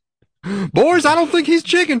 Boys, I don't think he's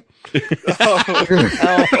chicken.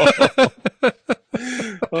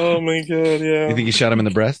 Oh my god, yeah. You think he shot him in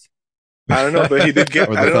the breast? I don't know, but he did Or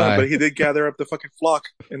the thigh. but he did gather up the fucking flock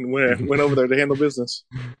and went over there to handle business.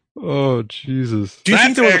 Oh, Jesus. Do you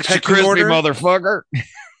think there was a extra pecking crispy, order? motherfucker? Do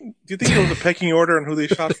you think there was a pecking order on who they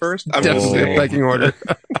shot first? I'm just Definitely a saying. pecking order.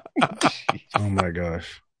 Oh my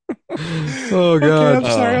gosh. Oh God!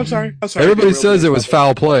 Okay, I'm sorry. Everybody says it was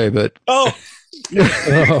foul play, but Oh,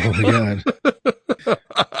 Oh God.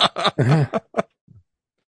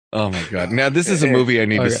 Oh my God. Now this is a movie I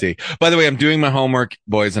need to see. By the way, I'm doing my homework,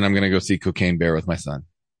 boys, and I'm going to go see Cocaine Bear with my son.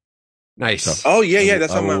 nice. So, oh yeah.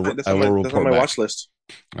 That's on my back. watch list.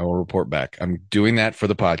 I will report back. I'm doing that for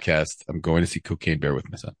the podcast. I'm going to see Cocaine Bear with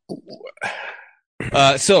my son.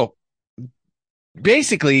 So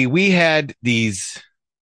basically we had this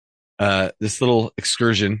little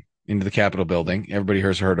excursion into the Capitol building. Everybody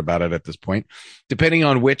has heard about it at this point. Depending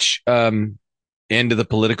on which end of the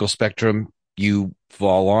political spectrum you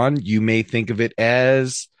fall on, you may think of it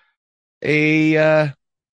as a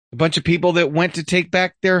bunch of people that went to take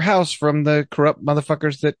back their house from the corrupt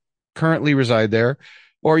motherfuckers that currently reside there.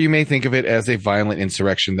 Or you may think of it as a violent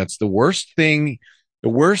insurrection. That's the worst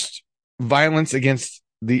violence against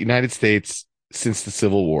the United States since the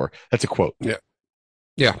Civil War. That's a quote.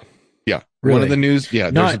 Yeah. Really? One of the news.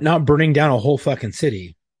 Yeah. Not burning down a whole fucking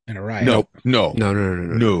city in a riot. No. No.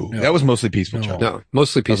 That was mostly peaceful. No. Chuck. No,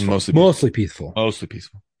 mostly peaceful. Mostly peaceful. Mostly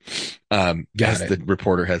peaceful. As the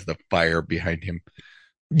reporter has the fire behind him.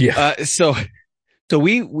 Yeah. So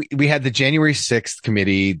we had the January 6th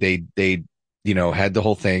committee. They had the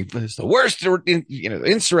whole thing. It's the worst,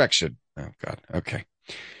 insurrection. Oh God. Okay.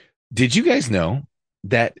 Did you guys know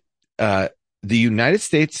that, the United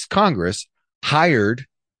States Congress hired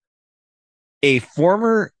a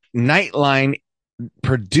former Nightline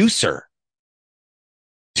producer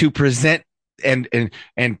to present and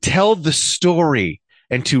tell the story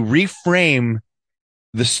and to reframe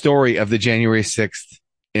the story of the January 6th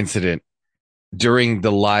incident during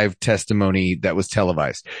the live testimony that was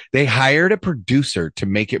televised? They hired a producer to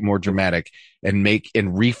make it more dramatic and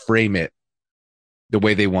reframe it the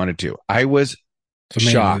way they wanted to. I was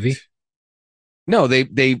shocked. No,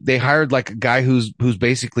 they hired like a guy who's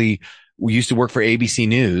basically used to work for ABC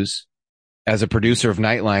News as a producer of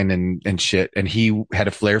Nightline and shit. And he had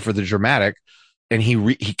a flair for the dramatic, and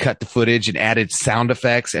he cut the footage and added sound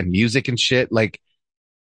effects and music and shit. Like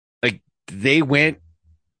they went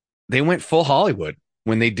full Hollywood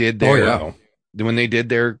when they did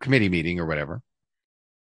their committee meeting or whatever.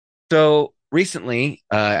 So recently,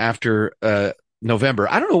 after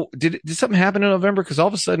November, I don't know, did something happen in November? Because all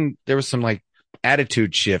of a sudden there was some like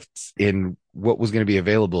attitude shifts in what was going to be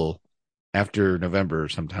available after November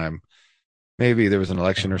Sometime. Maybe there was an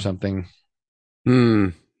election or something.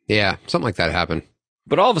 Yeah, something like that happened.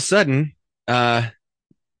 But all of a sudden, more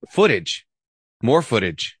footage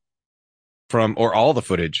all the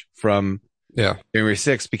footage from January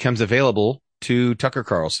 6th becomes available to Tucker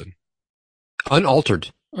Carlson. Unaltered.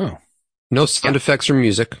 Oh. No sound effects or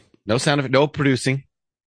music. No no producing.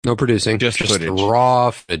 No producing. Just footage. Raw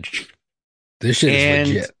footage. This shit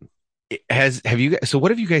is legit. Have you guys, so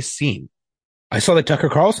what have you guys seen? I saw the Tucker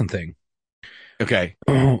Carlson thing. Okay.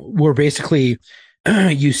 Where basically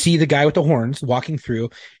you see the guy with the horns walking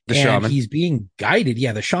through, the shaman. He's being guided.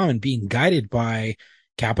 Yeah, the shaman being guided by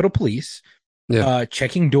Capitol Police,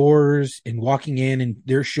 checking doors and walking in, and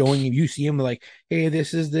they're showing you see him like, hey,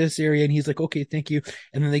 this is this area, and he's like, okay, thank you.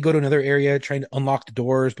 And then they go to another area trying to unlock the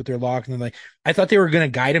doors, but they're locked. And they're like, I thought they were gonna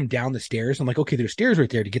guide him down the stairs. I'm like, okay, there's stairs right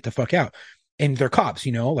there to get the fuck out. And they're cops,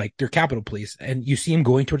 like they're Capitol Police, and you see him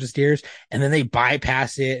going towards the stairs, and then they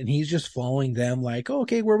bypass it, and he's just following them like, oh,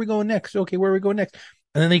 okay, where are we going next? Okay, where are we going next?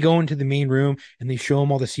 And then they go into the main room, and they show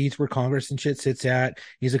him all the seats where Congress and shit sits at.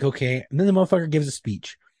 He's like, okay. And then the motherfucker gives a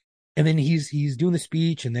speech, and then he's doing the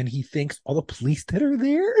speech, and then he thanks all the police that are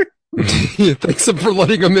there. Thanks for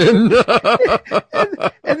letting him in.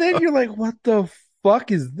 and then you're like, what the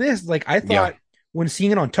fuck is this? Like, I thought when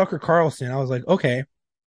seeing it on Tucker Carlson, I was like, okay,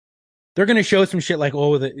 they're going to show some shit like,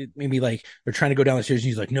 oh, maybe like they're trying to go down the stairs, and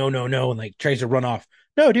he's like, no, and like tries to run off.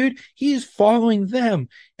 No, dude, he's following them.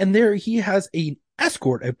 And there he has a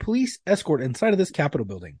police escort inside of this Capitol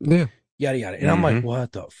building. Yeah. Yada, yada. And I'm like,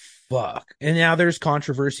 what the fuck? And now there's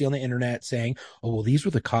controversy on the internet saying, oh, well, these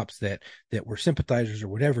were the cops that were sympathizers or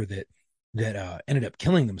whatever that ended up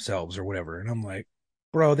killing themselves or whatever. And I'm like,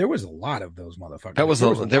 bro, there was a lot of those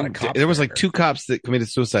motherfuckers. There was like 2 cops that committed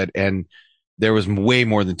suicide, and there was way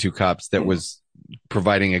more than 2 cops that was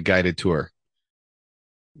providing a guided tour.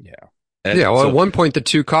 Yeah. Well, at one point, the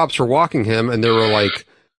 2 cops were walking him, and there were like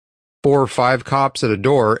 4 or 5 cops at a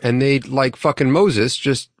door, and they, like fucking Moses,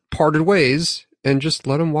 just parted ways and just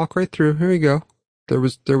let him walk right through. Here you go. There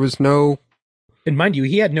was no. And mind you,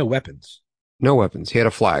 he had no weapons. No weapons. He had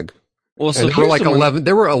a flag. Well, so there were like 11.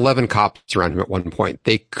 There were 11 cops around him at one point.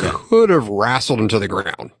 They could have wrestled him to the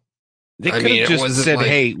ground. They could have just said,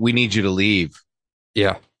 "Hey, we need you to leave."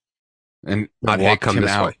 Yeah, and not walk come him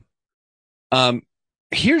this out. way.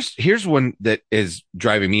 here's one that is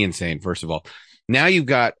driving me insane. First of all, now you've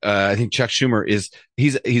got, I think Chuck Schumer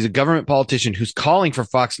he's a government politician who's calling for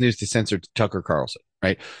Fox News to censor Tucker Carlson,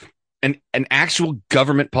 right? And an actual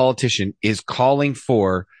government politician is calling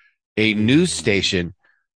for a news station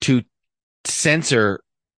to censor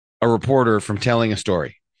a reporter from telling a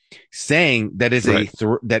story, saying that is Right.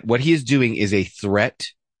 that what he is doing is a threat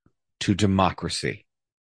to democracy.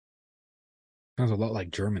 Sounds a lot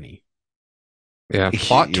like Germany. Yeah,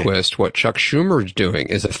 plot Yeah. twist. What Chuck Schumer's doing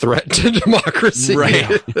is a threat to democracy.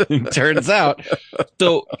 Right. Turns out.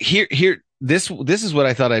 So this is what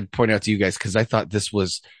I thought I'd point out to you guys, because I thought this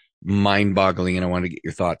was mind boggling and I wanted to get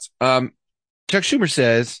your thoughts. Chuck Schumer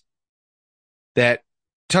says that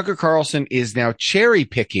Tucker Carlson is now cherry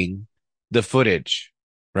picking the footage,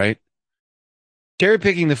 right? Cherry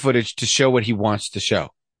picking the footage to show what he wants to show.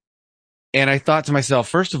 And I thought to myself,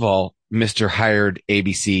 first of all, Mr. hired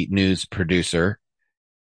ABC News producer,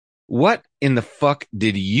 what in the fuck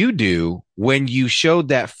did you do when you showed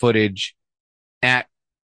that footage at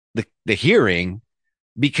the hearing?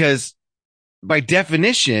 Because by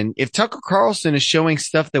definition, if Tucker Carlson is showing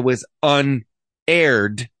stuff that was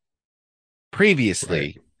unaired previously,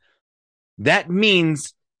 Right. that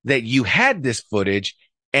means that you had this footage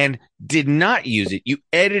and did not use it. You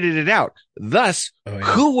edited it out. Thus,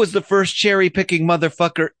 who was the first cherry picking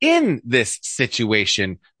motherfucker in this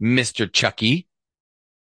situation, Mr. Chucky?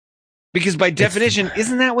 Because by definition,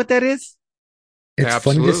 isn't that what that is? It's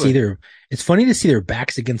funny to Absolutely. see it's funny to see their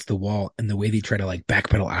backs against the wall and the way they try to like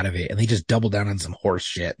backpedal out of it, and they just double down on some horse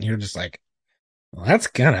shit. And you're just like, well, that's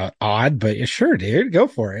kind of odd, but yeah, sure, dude, go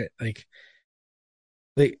for it. Like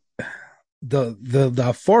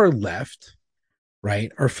the far left,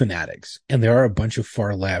 right, are fanatics, and there are a bunch of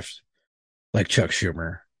far left like Chuck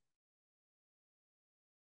Schumer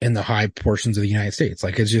in the high portions of the United States.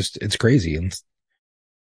 Like it's crazy, and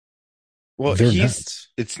Well, they're nuts.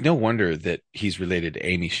 it's no wonder that he's related to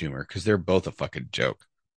Amy Schumer, because they're both a fucking joke.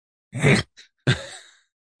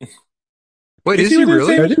 Wait, is he Are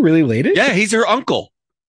really? they really related? Yeah, he's her uncle.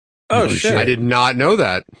 Oh, No shit. I did not know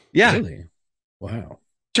that. Yeah, Really? Wow.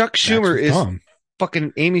 Chuck Schumer That's is Tom.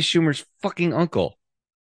 fucking Amy Schumer's fucking uncle.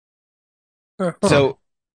 Huh. So,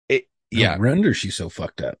 No wonder she's so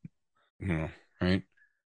fucked up. Right.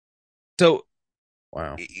 So,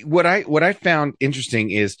 Wow. what I found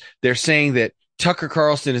interesting is they're saying that Tucker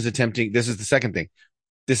Carlson is attempting. This is the second thing.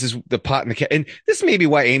 This is the pot in the kettle, and this may be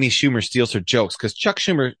why Amy Schumer steals her jokes, because Chuck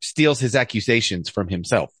Schumer steals his accusations from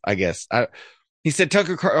himself, I guess. He said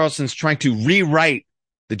Tucker Carlson's trying to rewrite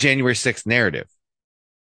the January 6th narrative.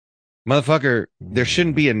 Motherfucker, there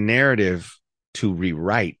shouldn't be a narrative to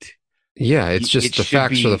rewrite. Yeah, it's just It the should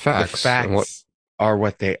facts be are the facts. The facts And what- are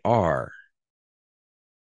what they are.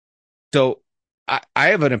 So I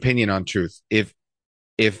have an opinion on truth. If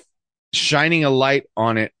shining a light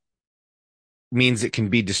on it means it can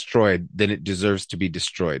be destroyed, then it deserves to be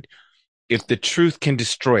destroyed. If the truth can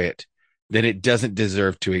destroy it, then it doesn't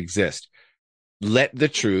deserve to exist. Let the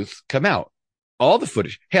truth come out. All the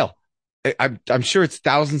footage. Hell, I'm sure it's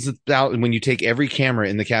thousands of thousands when you take every camera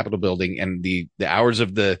in the Capitol building and the hours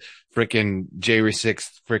of the frickin' January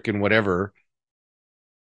 6th frickin' whatever.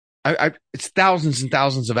 It's thousands and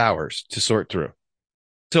thousands of hours to sort through.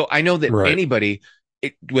 So I know that Right. anybody,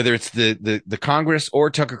 whether it's the Congress or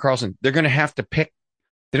Tucker Carlson, they're going to have to pick.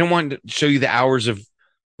 They don't want to show you the hours of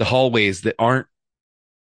the hallways that aren't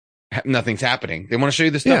nothing's happening. They want to show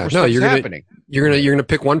you the stuff Yeah, where no, stuff's you're gonna- happening. You're gonna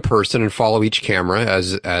pick one person and follow each camera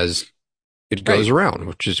as it goes around,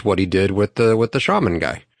 which is what he did with the shaman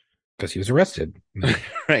guy. Because he was arrested.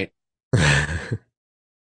 Right.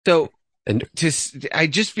 So And- I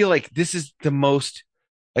just feel like this is the most,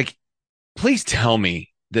 like, please tell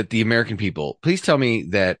me that the American people, please tell me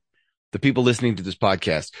that the people listening to this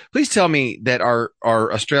podcast, please tell me that our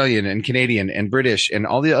Australian and Canadian and British and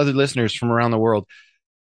all the other listeners from around the world,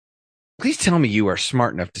 please tell me you are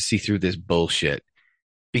smart enough to see through this bullshit,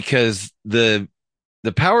 because the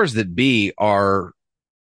powers that be are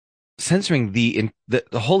censoring the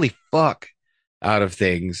holy fuck out of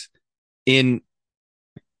things in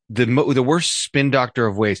the worst spin doctor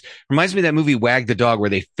of ways. Reminds me of that movie Wag the Dog, where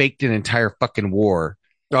they faked an entire fucking war.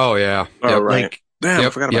 Oh yeah, Oh, Yep. right. Like, Damn, I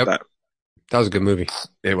Yep, forgot yep. about that. That was a good movie.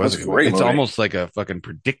 it was That's a great it's movie. almost like a fucking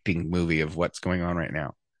predicting movie of what's going on right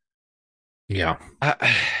now. Yeah.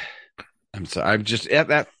 I'm sorry.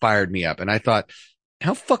 That fired me up. And I thought,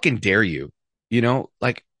 how fucking dare you? You know,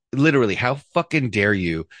 like, literally, how fucking dare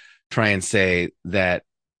you try and say that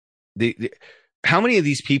how many of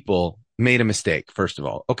these people made a mistake? First of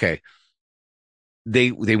all, okay.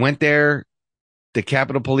 They went there. The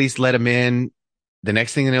Capitol Police let them in. the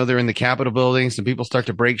next thing you know, they're in the Capitol building. Some people start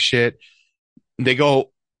to break shit. They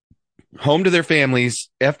go home to their families.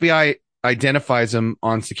 FBI identifies them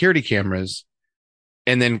on security cameras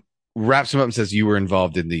and then wraps them up and says, you were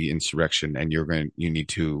involved in the insurrection and you need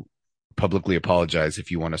to publicly apologize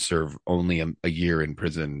if you want to serve only a year in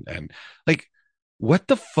prison. And like, what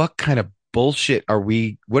the fuck kind of bullshit are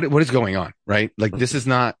we, what is going on? Right? Like, this is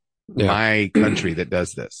not my country that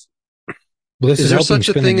does this. Well, this is there such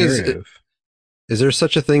a thing as, is there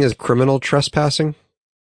such a thing as criminal trespassing?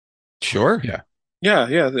 Sure. Yeah.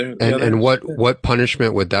 Yeah. And what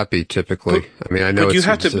punishment would that be typically? I mean, I know it's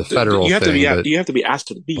a federal thing. You have to be asked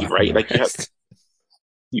to leave, right? Like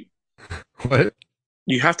what?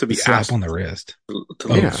 You have to be asked on the wrist to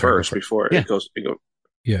leave first before it goes.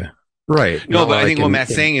 Yeah. Right. No, but I think what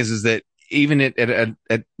Matt's saying is that even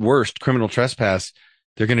at worst criminal trespass,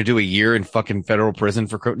 they're going to do a year in fucking federal prison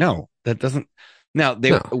for no, that doesn't. Now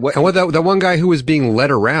they and that one guy who was being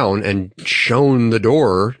led around and shown the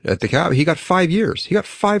door at the cab, he got 5 years. He got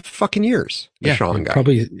 5 fucking years. Yeah, Sean guy.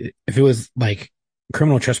 Probably if it was like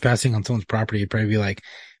criminal trespassing on someone's property, it'd probably be like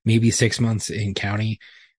maybe 6 months in county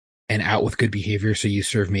and out with good behavior. So you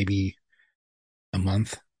serve maybe a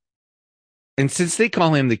month. And since they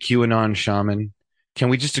call him the QAnon shaman, can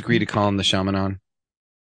we just agree to call him the shamanon?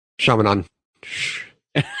 Shamanon.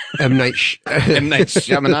 M. Night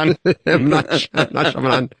Shyamalan. Not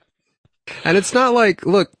Shyamalan. And it's not like,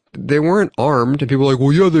 look, they weren't armed. And people are like,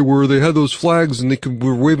 well, yeah, they were. They had those flags and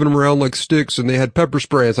were waving them around like sticks and they had pepper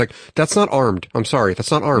spray. It's like, that's not armed. I'm sorry.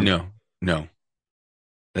 That's not armed. No.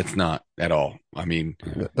 That's not at all. I mean,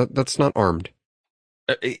 that's not armed.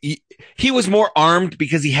 He was more armed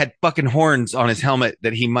because he had fucking horns on his helmet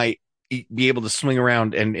that he might be able to swing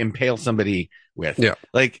around and impale somebody with. Yeah.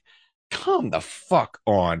 Like, come the fuck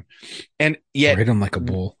on. And yet hit him like a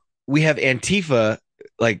bull. We have Antifa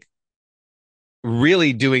like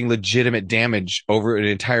really doing legitimate damage over an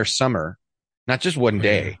entire summer, not just one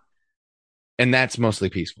day. And that's mostly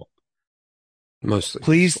peaceful. Mostly.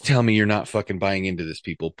 Please tell me you're not fucking buying into this,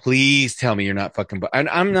 people. Please tell me you're not fucking and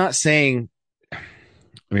I'm not saying, let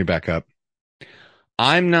me back up.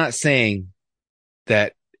 I'm not saying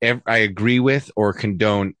that I agree with or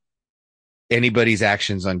condone anybody's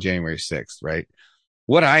actions on January 6th, right?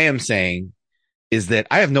 What I am saying is that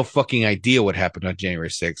I have no fucking idea what happened on January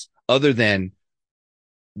 6th other than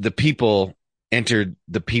the people entered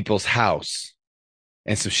the people's house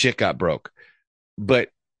and some shit got broke. But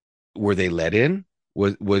were they let in?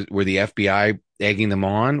 Were the FBI egging them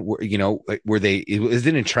on? Is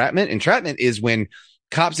it entrapment? Entrapment is when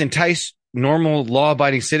cops entice normal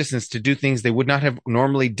law-abiding citizens to do things they would not have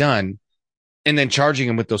normally done and then charging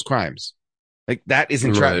them with those crimes. Like, that is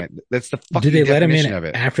entrapment. Right. That's the fucking definition. Did they let him in of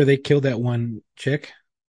it. After they killed that one chick?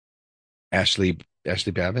 Ashley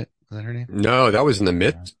Babbitt? Was that her name? No, that was in the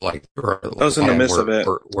midst. That was in the midst of it.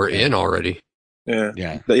 We're in already.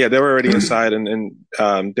 Yeah. They were already inside, and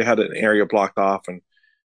they had an area blocked off, and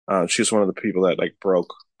she was one of the people that like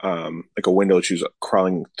broke like a window. She was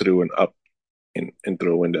crawling through and up and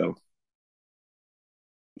through a window.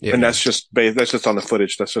 Yeah. And that's just on the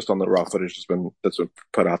footage. That's just on the raw footage that's been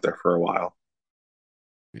put out there for a while.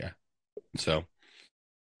 Yeah. So,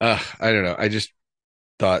 I don't know. I just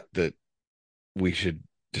thought that we should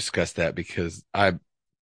discuss that because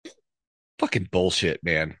fucking bullshit,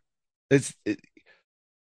 man.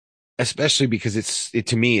 Especially because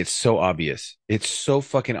to me, it's so obvious. It's so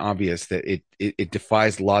fucking obvious that it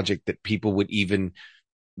defies logic that people would even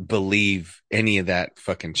believe any of that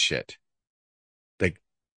fucking shit. Like,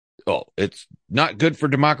 oh, it's not good for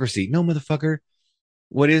democracy. No, motherfucker.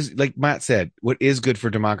 What is, like Matt said, what is good for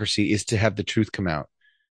democracy is to have the truth come out.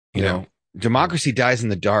 You know, democracy dies in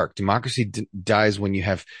the dark. Democracy dies when you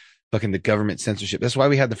have fucking the government censorship. That's why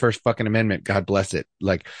we had the first fucking amendment. God bless it.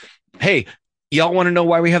 Like, hey, y'all want to know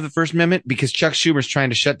why we have the First Amendment? Because Chuck Schumer's trying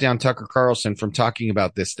to shut down Tucker Carlson from talking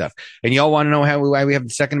about this stuff. And y'all want to know why we have the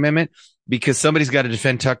Second Amendment? Because somebody's got to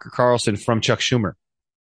defend Tucker Carlson from Chuck Schumer.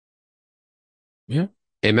 Yeah.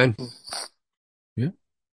 Amen. Yeah.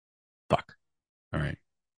 Fuck. All right.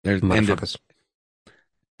 There's end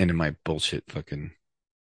of my bullshit fucking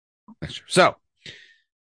lecture. So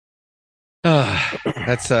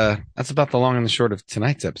that's about the long and the short of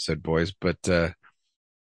tonight's episode, boys. But I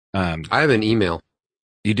have an email.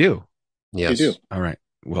 You do? Yes. You do. All right.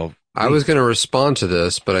 Well, I was going to respond to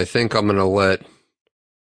this, but I think I'm going to let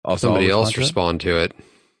somebody else respond to it.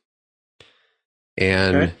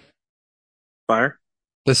 And fire.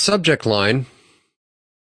 The subject line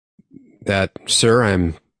that, sir,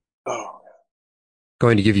 I'm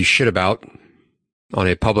going to give you shit about on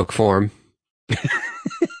a public forum.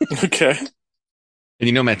 Okay. And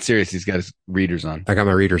you know Matt's serious. He's got his readers on. I got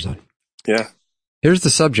my readers on. Yeah. Here's the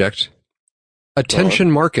subject.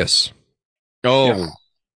 Attention, Marcus. Oh, Yeah.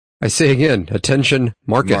 I say again, attention,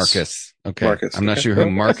 Marcus. Marcus. Okay. Marcus. I'm not sure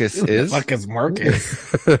who Marcus is. Fuck is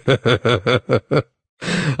Marcus.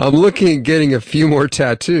 I'm looking at getting a few more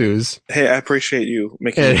tattoos. Hey, I appreciate you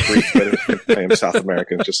making it brief, but I am South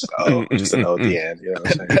American. Just an O at the end. You know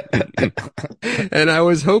what I'm saying? And I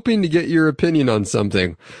was hoping to get your opinion on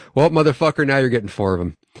something. Well, motherfucker, now you're getting 4 of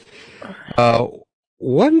them.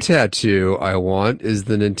 One tattoo I want is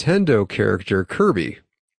the Nintendo character Kirby,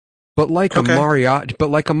 but like a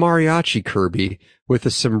mariachi Kirby with a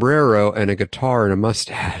sombrero and a guitar and a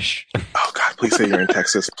mustache. Oh God, please say you're in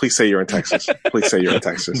Texas. Please say you're in Texas. Please say you're in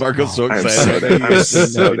Texas. Marco's so I'm excited.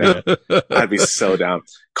 so down. I'd be so down.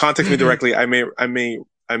 Contact me directly. I may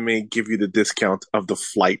give you the discount of the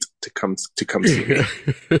flight to come see me.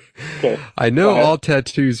 Okay. I know all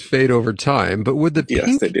tattoos fade over time, but would the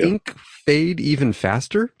pink ink fade even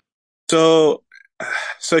faster? So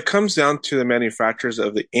it comes down to the manufacturers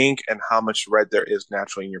of the ink and how much red there is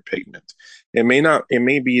naturally in your pigment. It may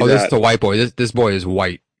be that. This is the white boy. This boy is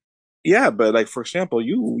white. Yeah, but like for example,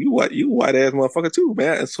 you white ass motherfucker too,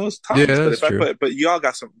 man. And so is Thomas. Yeah, that's true. But y'all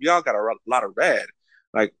got a lot of red.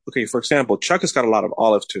 Like, okay, for example, Chuck has got a lot of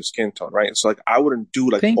olive to his skin tone, right? So like I wouldn't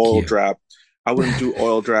do like oil drab. I wouldn't do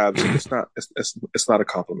oil drabs. It's not a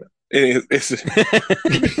compliment. It's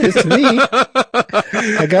me.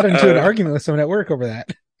 I got into an argument with someone at work over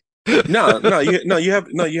that. You have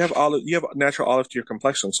natural olive to your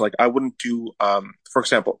complexion. So like I wouldn't do for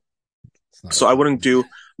example, I wouldn't do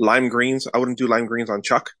lime greens. I wouldn't do lime greens on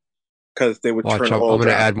Chuck because they would turn oil. I'm going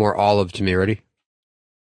to add more olive to me. Ready?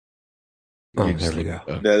 Oh, there we go.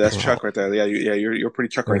 That's Chuck right there. Yeah, you're pretty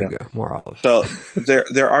Chuck right now. Go. More olive. So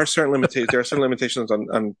there are certain limitations. There are certain limitations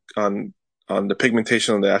on the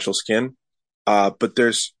pigmentation of the actual skin, but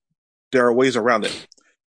there are ways around it.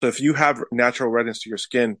 So if you have natural redness to your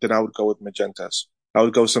skin, then I would go with magentas. I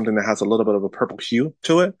would go with something that has a little bit of a purple hue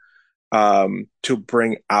to it, to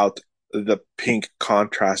bring out the pink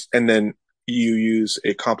contrast, and then you use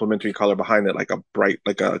a complementary color behind it, like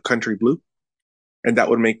a country blue. And that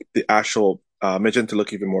would make the actual magenta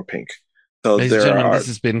look even more pink. So ladies and gentlemen, this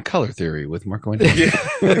has been Color Theory with Marco and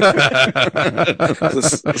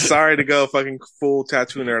Sorry to go fucking full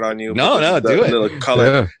tattoo nerd on you. No, do it.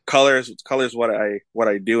 Color is what I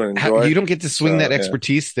do and enjoy. You don't get to swing that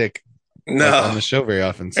expertise stick on the show very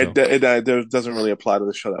often. So. It doesn't really apply to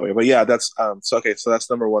the show that way. But yeah, that's so that's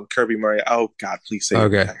number one. Kirby Mario. Oh God, please say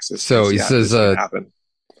Texas. So he says, I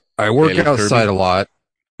work outside a lot.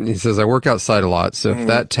 He says, I work outside a lot, so if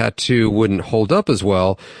that tattoo wouldn't hold up as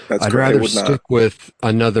well, I'd rather stick with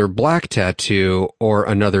another black tattoo or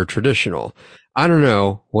another traditional. I don't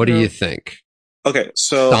know. What do you think? Okay,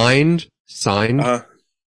 so... Signed, Saint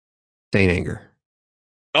Anger.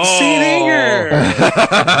 Oh! Saint Anger!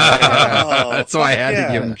 That's why I had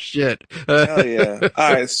to give him shit. Hell yeah.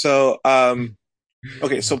 All right, so...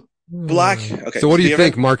 okay, so black... Okay, so what do you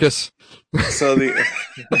think, Marcus? So that's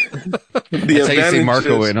how you say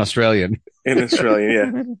Marco in Australian. In Australian,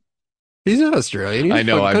 yeah. He's not Australian. He's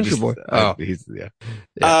a country boy. He's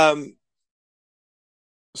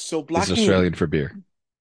so black. It's Australian for beer.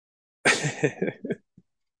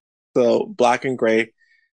 So black and gray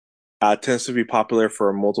tends to be popular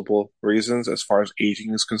for multiple reasons as far as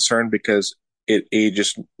aging is concerned, because it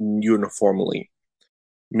ages uniformly,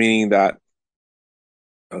 meaning that.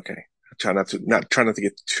 Okay, try not to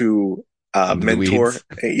get too. Mentor.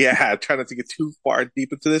 Yeah, try not to get too far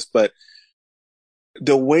deep into this, but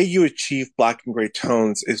the way you achieve black and gray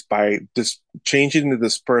tones is by changing the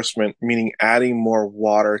disbursement, meaning adding more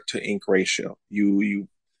water to ink ratio. You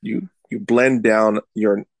blend down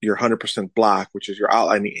your 100% black, which is your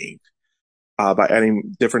outlining ink, by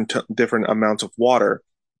adding different amounts of water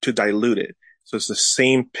to dilute it. So it's the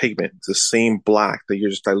same pigment, it's the same black that you're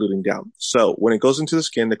just diluting down. So when it goes into the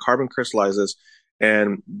skin, the carbon crystallizes.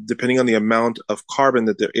 And depending on the amount of carbon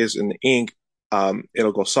that there is in the ink,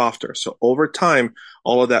 it'll go softer. So over time,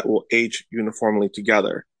 all of that will age uniformly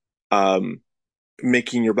together,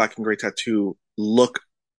 making your black and gray tattoo look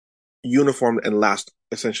uniform and last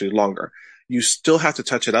essentially longer. You still have to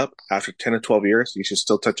touch it up after 10 to 12 years. You should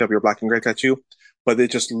still touch up your black and gray tattoo, but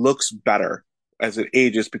it just looks better as it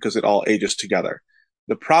ages because it all ages together.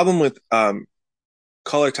 The problem with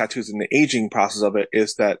color tattoos and the aging process of it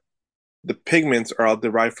is that the pigments are all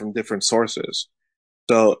derived from different sources.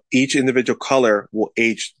 So each individual color will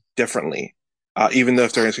age differently, even though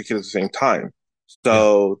if they're executed at the same time.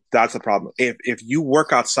 So that's the problem. If you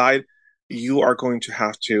work outside, you are going to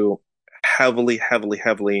have to heavily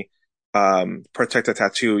protect a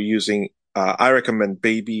tattoo using I recommend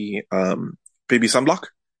baby sunblock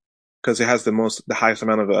because it has the highest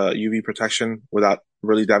amount of UV protection without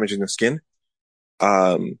really damaging the skin.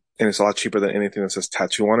 And it's a lot cheaper than anything that says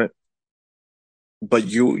tattoo on it. But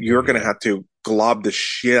you're gonna have to glob the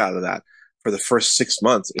shit out of that for the first 6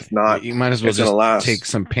 months. If not, you might as well just take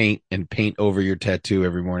some paint and paint over your tattoo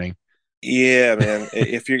every morning. Yeah, man.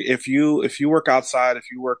 If you work outside,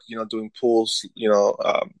 if you work, doing pools,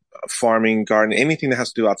 farming, gardening, anything that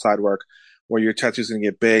has to do outside work, where your tattoo's gonna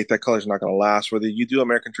get baked, that color's not gonna last. Whether you do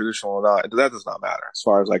American traditional or not, that does not matter. As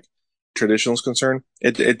far as like traditional is concerned,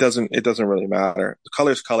 it doesn't really matter. The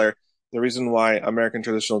color is color. The reason why American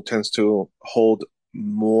traditional tends to hold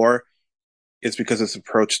more is because it's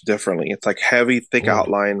approached differently. It's like heavy, thick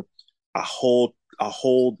outline, a whole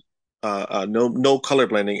no color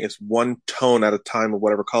blending. It's one tone at a time of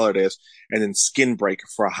whatever color it is, and then skin break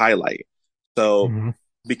for a highlight. So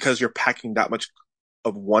because you're packing that much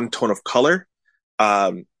of one tone of color,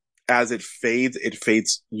 as it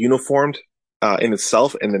fades uniformed in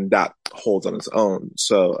itself, and then that holds on its own.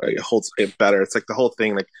 So it holds it better. It's like the whole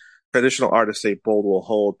thing, like traditional artists say bold will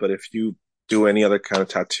hold, but if you do any other kind of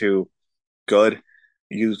tattoo good,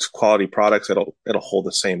 use quality products, it'll hold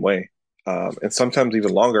the same way. And sometimes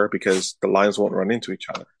even longer because the lines won't run into each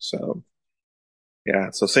other. So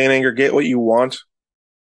yeah. So Saint Anger, get what you want.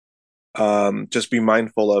 Just be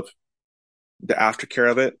mindful of the aftercare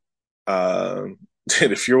of it.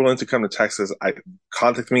 If you're willing to come to Texas,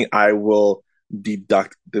 contact me. I will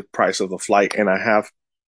deduct the price of the flight. And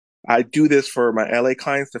I do this for my LA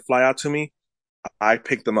clients to fly out to me. I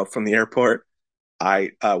pick them up from the airport.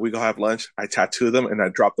 We go have lunch. I tattoo them and I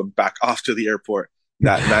drop them back off to the airport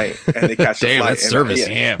that night, and they catch the flight. Damn, that's service.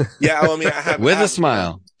 Yeah. Well, I mean, I have with a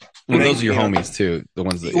smile. Well, those are your homies too, the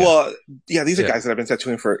ones that. Well, yeah, these are guys that I've been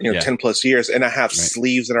tattooing for 10 plus years, and I have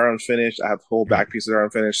sleeves that are unfinished. I have whole back pieces that are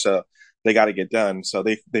unfinished, so they got to get done. So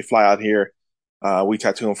they fly out here. We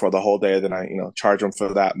tattoo them for the whole day. Then I charge them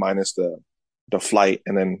for that minus the flight,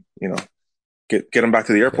 and then get them back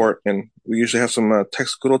to the airport. And we usually have some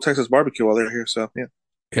good old Texas barbecue while they're here. So yeah.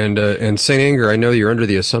 And Saint Anger, I know you're under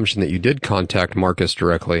the assumption that you did contact Marcus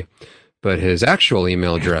directly, but his actual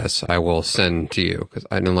email address I will send to you,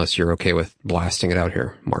 unless you're okay with blasting it out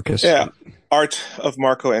here, Marcus. Yeah.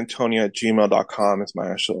 artofmarcoantonio@gmail.com is my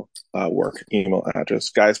actual work email address.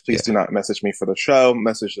 Guys, please do not message me for the show.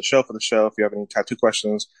 Message the show for the show. If you have any tattoo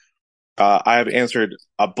questions, I have answered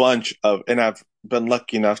a bunch and I've been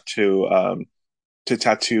lucky enough to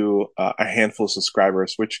tattoo a handful of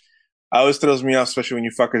subscribers, which always throws me off, especially when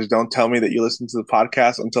you fuckers don't tell me that you listen to the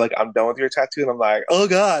podcast until like I'm done with your tattoo, and I'm like, oh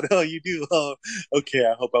God, oh you do, oh okay,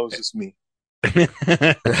 I hope I was just me. I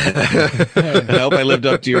hope I lived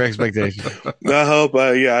up to your expectations. I hope,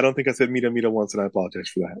 I don't think I said Mita once, and I apologize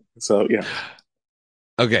for that. So yeah.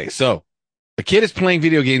 Okay, so a kid is playing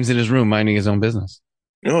video games in his room, minding his own business.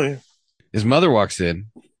 Oh yeah. His mother walks in.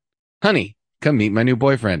 Honey, come meet my new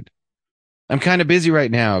boyfriend. I'm kind of busy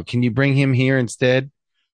right now. Can you bring him here instead?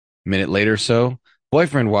 A minute later,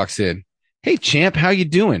 boyfriend walks in. Hey, champ, how you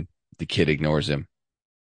doing? The kid ignores him.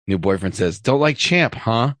 New boyfriend says, don't like champ,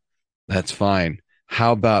 huh? That's fine.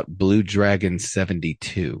 How about Blue Dragon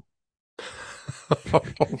 72?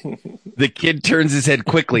 The kid turns his head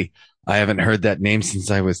quickly. I haven't heard that name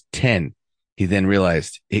since I was 10. He then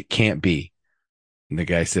realized it can't be. And the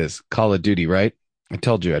guy says, Call of Duty, right? I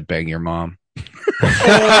told you I'd bang your mom.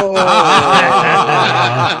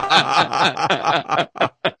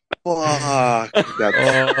 Fuck.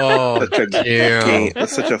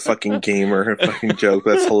 That's such a fucking gamer fucking joke.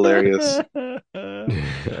 That's hilarious.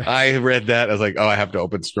 I read that. I was like, I have to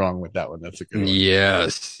open strong with that one. That's a good one.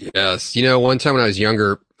 Yes. One time when I was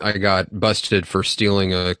younger, I got busted for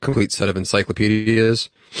stealing a complete set of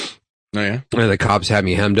encyclopedias. Oh, yeah? And the cops had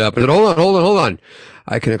me hemmed up and said, hold on.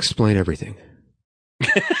 I can explain everything.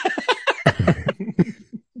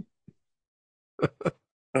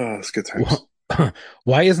 Oh, it's good times.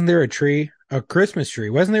 Why isn't there a Christmas tree?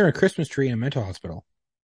 Why isn't there a Christmas tree in a mental hospital?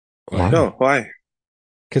 No, why?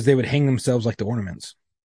 Because they would hang themselves like the ornaments.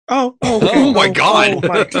 Oh my God.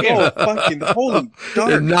 Fucking holy dark.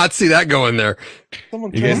 Did not see that going there. You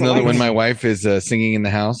guys know that when my wife is singing in the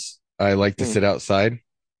house, I like to sit outside.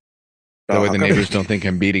 That way the neighbors don't think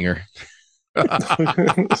I'm beating her.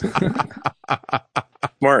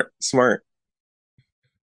 Smart.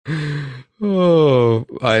 Oh,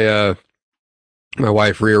 my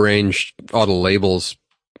wife rearranged all the labels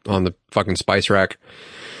on the fucking spice rack,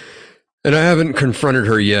 and I haven't confronted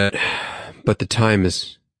her yet, but the time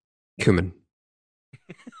is coming.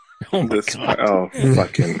 Oh my God.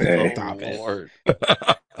 Fucking A. Stop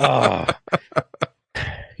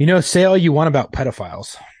it. Say all you want about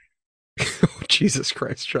pedophiles. Oh, Jesus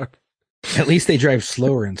Christ, Chuck. At least they drive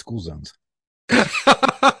slower in school zones.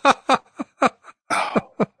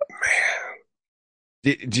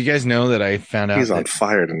 Did you guys know that I found out He's on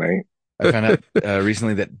fire tonight. I found out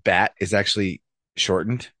recently that BAT is actually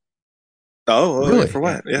shortened. Oh, Really? For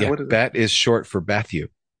what? Yeah, what is BAT is short for Bathu.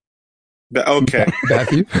 Okay.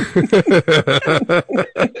 Matthew?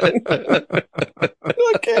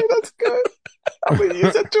 Okay, that's good. I'm going to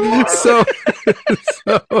use it tomorrow.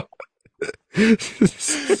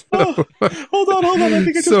 Hold on. I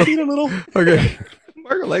think I just peed a little. Okay.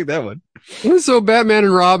 Margo liked that one. So Batman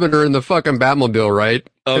and Robin are in the fucking Batmobile, right?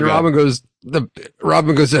 Oh, and God. Robin goes, the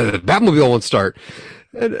Batmobile won't start.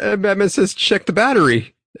 And Batman says, check the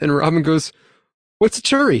battery. And Robin goes, what's a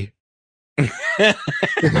turry? That's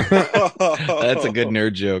a good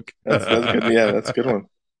nerd joke. That's good. Yeah, that's a good one.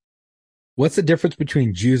 What's the difference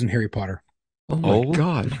between Jews and Harry Potter? Oh my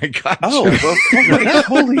God. My God. Holy shit.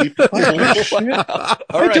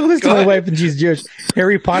 I told this to my wife and she's Jewish.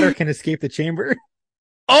 Harry Potter can escape the chamber.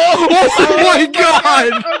 Oh my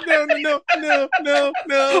God. No.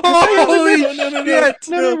 Holy shit.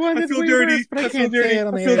 I feel dirty. I feel dirty.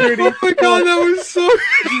 Oh my God, that was so...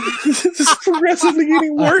 This is progressively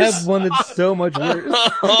getting I worse. have one that's so much worse.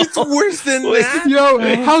 It's worse than that. Yo,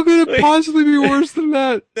 how could it possibly be worse than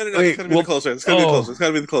that? No. Wait, It's gotta be the closer. It's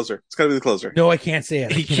gotta be the closer. No, I can't say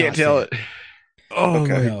it. He can't tell it. Oh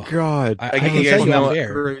Okay. my God. I I can you tell guys you know on what?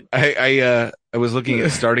 there. I was looking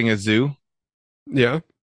at starting a zoo, Yeah.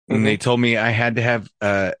 and they told me I had to have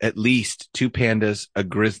at least 2 pandas, a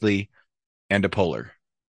grizzly, and a polar.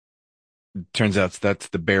 Turns out that's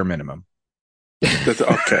the bare minimum. That's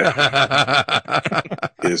okay.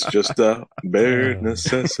 It's just the bare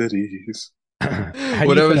necessities. How do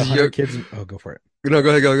When you I fit was 100 young- kids? Oh, go for it. No, go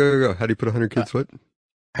ahead, go. How do you put 100 kids? What?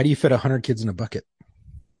 How do you fit 100 kids in a bucket?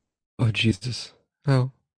 Oh, Jesus.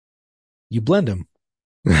 How? You blend them.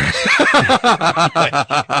 What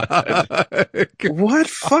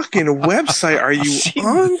fucking website are you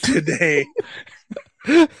on today?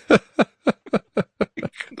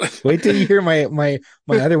 Wait till you hear my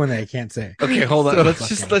other one that I can't say. Okay, hold on.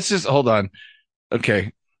 So let's just hold on.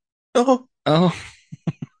 Okay. Oh, Oh.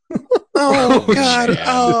 God. Jesus.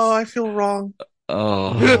 Oh, I feel wrong.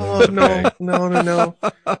 Oh. Oh, no.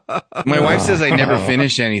 My wife says I never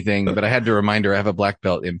finish anything, but I had to remind her I have a black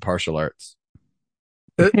belt in martial arts.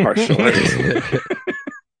 Partially.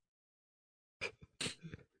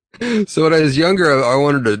 So when I was younger, I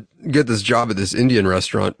wanted to get this job at this Indian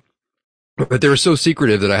restaurant, but they were so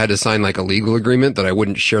secretive that I had to sign like a legal agreement that I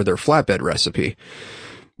wouldn't share their flatbread recipe.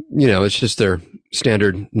 You know, it's just their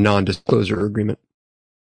standard non-disclosure agreement.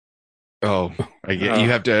 Oh, I get. You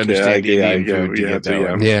have to understand Indian food to get that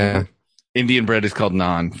one. Yeah, Indian bread is called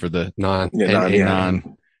naan for the Non.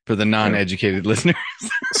 for the non-educated listeners.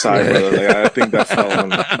 Sorry, brother. Like, I think that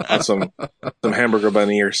fell on some hamburger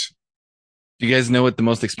bun ears. Do you guys know what the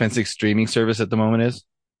most expensive streaming service at the moment is?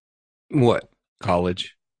 what?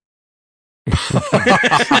 College.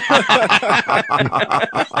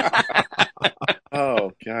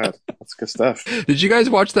 Oh God, that's good stuff. Did you guys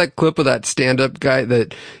watch that clip of that stand-up guy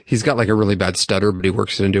that he's got like a really bad stutter, but he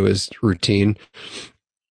works it into his routine?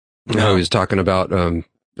 No, he was talking about.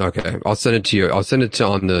 Okay, I'll send it to you. I'll send it to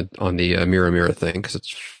on the Mira thing because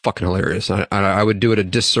it's fucking hilarious. I would do it a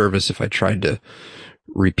disservice if I tried to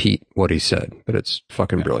repeat what he said, but it's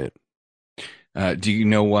fucking brilliant. Do you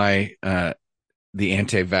know why the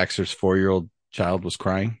anti-vaxxer's 4-year-old child was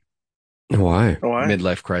crying? Why? Why?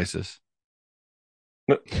 Midlife crisis.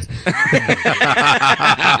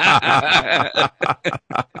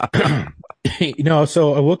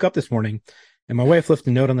 So I woke up this morning and my wife left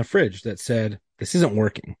a note on the fridge that said, "This isn't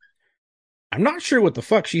working." I'm not sure what the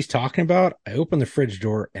fuck she's talking about. I opened the fridge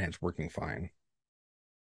door and it's working fine.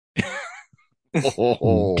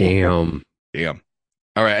 Oh, Damn.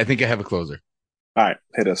 All right, I think I have a closer. All right,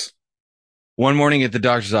 hit us. One morning at the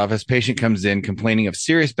doctor's office, patient comes in complaining of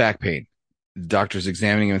serious back pain. The doctor's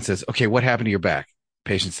examining him and says, "Okay, what happened to your back?"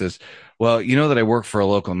 Patient says, "Well, you know that I work for a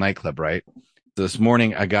local nightclub, right? So this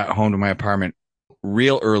morning I got home to my apartment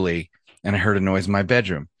real early and I heard a noise in my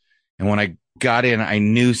bedroom. And when I got in, I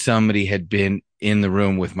knew somebody had been in the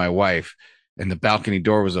room with my wife and the balcony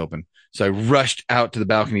door was open. So I rushed out to the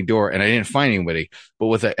balcony door and I didn't find anybody.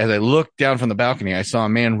 But as I looked down from the balcony, I saw a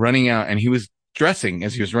man running out and he was dressing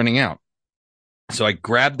as he was running out. So I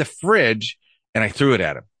grabbed the fridge and I threw it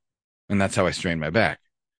at him. And that's how I strained my back."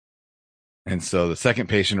 And so the second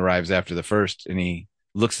patient arrives after the first and he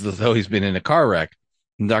looks as though he's been in a car wreck.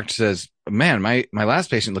 And the doctor says, "Man, my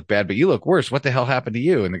last patient looked bad, but you look worse. What the hell happened to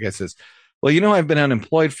you?" And the guy says, "Well, I've been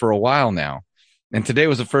unemployed for a while now. And today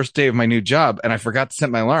was the first day of my new job, and I forgot to set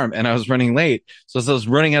my alarm, and I was running late. So as I was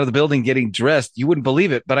running out of the building getting dressed, you wouldn't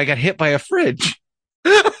believe it, but I got hit by a fridge.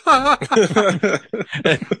 The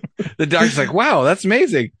doctor's like, wow, that's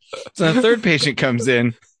amazing. So the third patient comes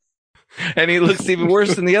in, and he looks even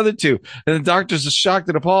worse than the other two. And the doctor's just shocked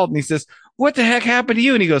and appalled, and he says, what the heck happened to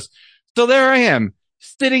you? And he goes, so there I am,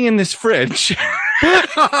 sitting in this fridge.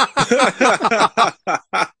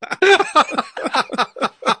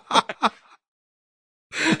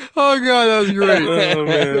 Oh God, that was great. Oh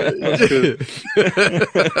man, that's good.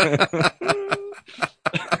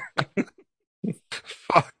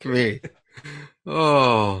 Fuck me.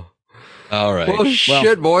 Oh. All right. Well,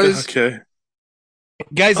 shit, boys. Okay.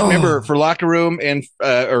 Guys, remember, for Locker Room and,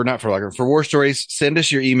 or not for Locker Room, for War Stories, send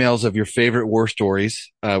us your emails of your favorite war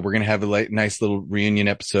stories. We're going to have a nice little reunion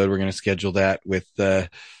episode. We're going to schedule that with,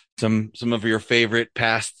 some of your favorite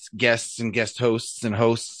past guests and guest hosts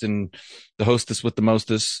and the hostess with the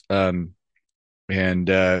mostest. And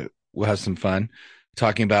we'll have some fun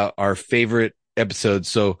talking about our favorite episodes.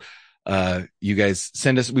 So, you guys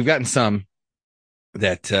send us, we've gotten some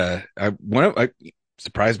that, I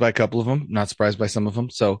surprised by a couple of them, not surprised by some of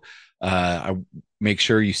them. So, I make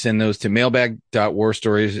sure you send those to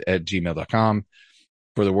mailbag.warstories@gmail.com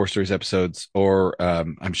for the War Stories episodes. Or,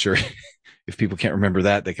 I'm sure if people can't remember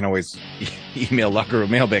that, they can always email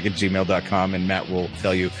lockerroommailbag@gmail.com, and Matt will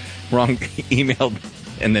tell you wrong email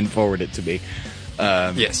and then forward it to me.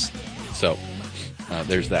 Yes. So,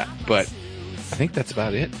 there's that. But I think that's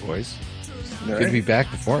about it, boys. Good to be back,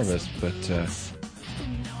 the four of us, but now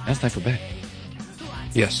it's time for bed.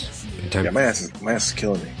 Yes. Good time. Yeah, my ass is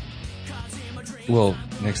killing me. Well,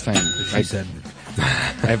 next time, I said,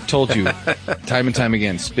 I've told you time and time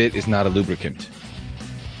again, spit is not a lubricant.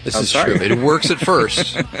 This I'm is sorry. true. It works at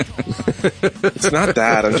first. It's not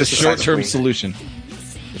that. I'm just a Short-term size queen. solution.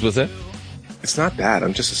 What's that? It's not that.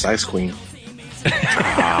 I'm just a size queen.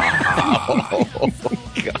 Oh,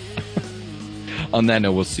 God. On that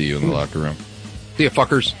note, we'll see you in the locker room. See ya,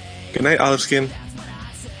 fuckers. Good night, Olive Skin.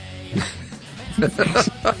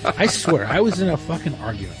 I swear, I was in a fucking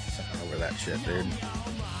argument with someone over that shit, dude.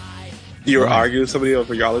 You were arguing with somebody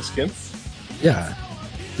over your olive skin? Yeah.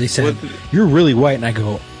 They said, What? you're really white. And I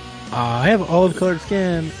go, I have olive colored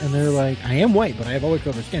skin. And they're like, I am white, but I have olive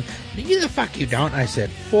colored skin. You the fuck you don't. And I said,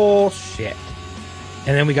 bullshit.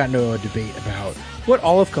 And then we got into a debate about what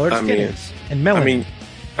olive colored skin is. And melanin.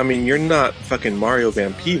 I mean, you're not fucking Mario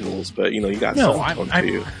Van Peebles, but you got no, some tone to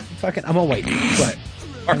you. I'm a white dude, but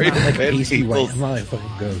I'm not like a pasty white. I'm not like a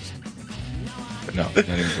fucking ghost. No, not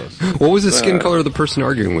even close. What was the skin color of the person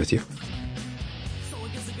arguing with you?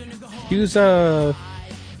 He was a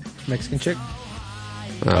Mexican chick.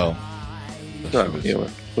 Oh. No,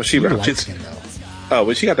 well, she You're brown. light She's, skin, though. oh,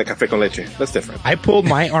 well, she got that cafe con leche. That's different. I pulled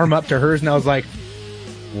my arm up to hers and I was like,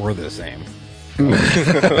 we're the same.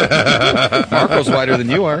 Marco's whiter than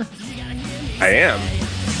you are. I am.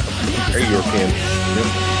 Very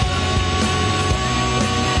European.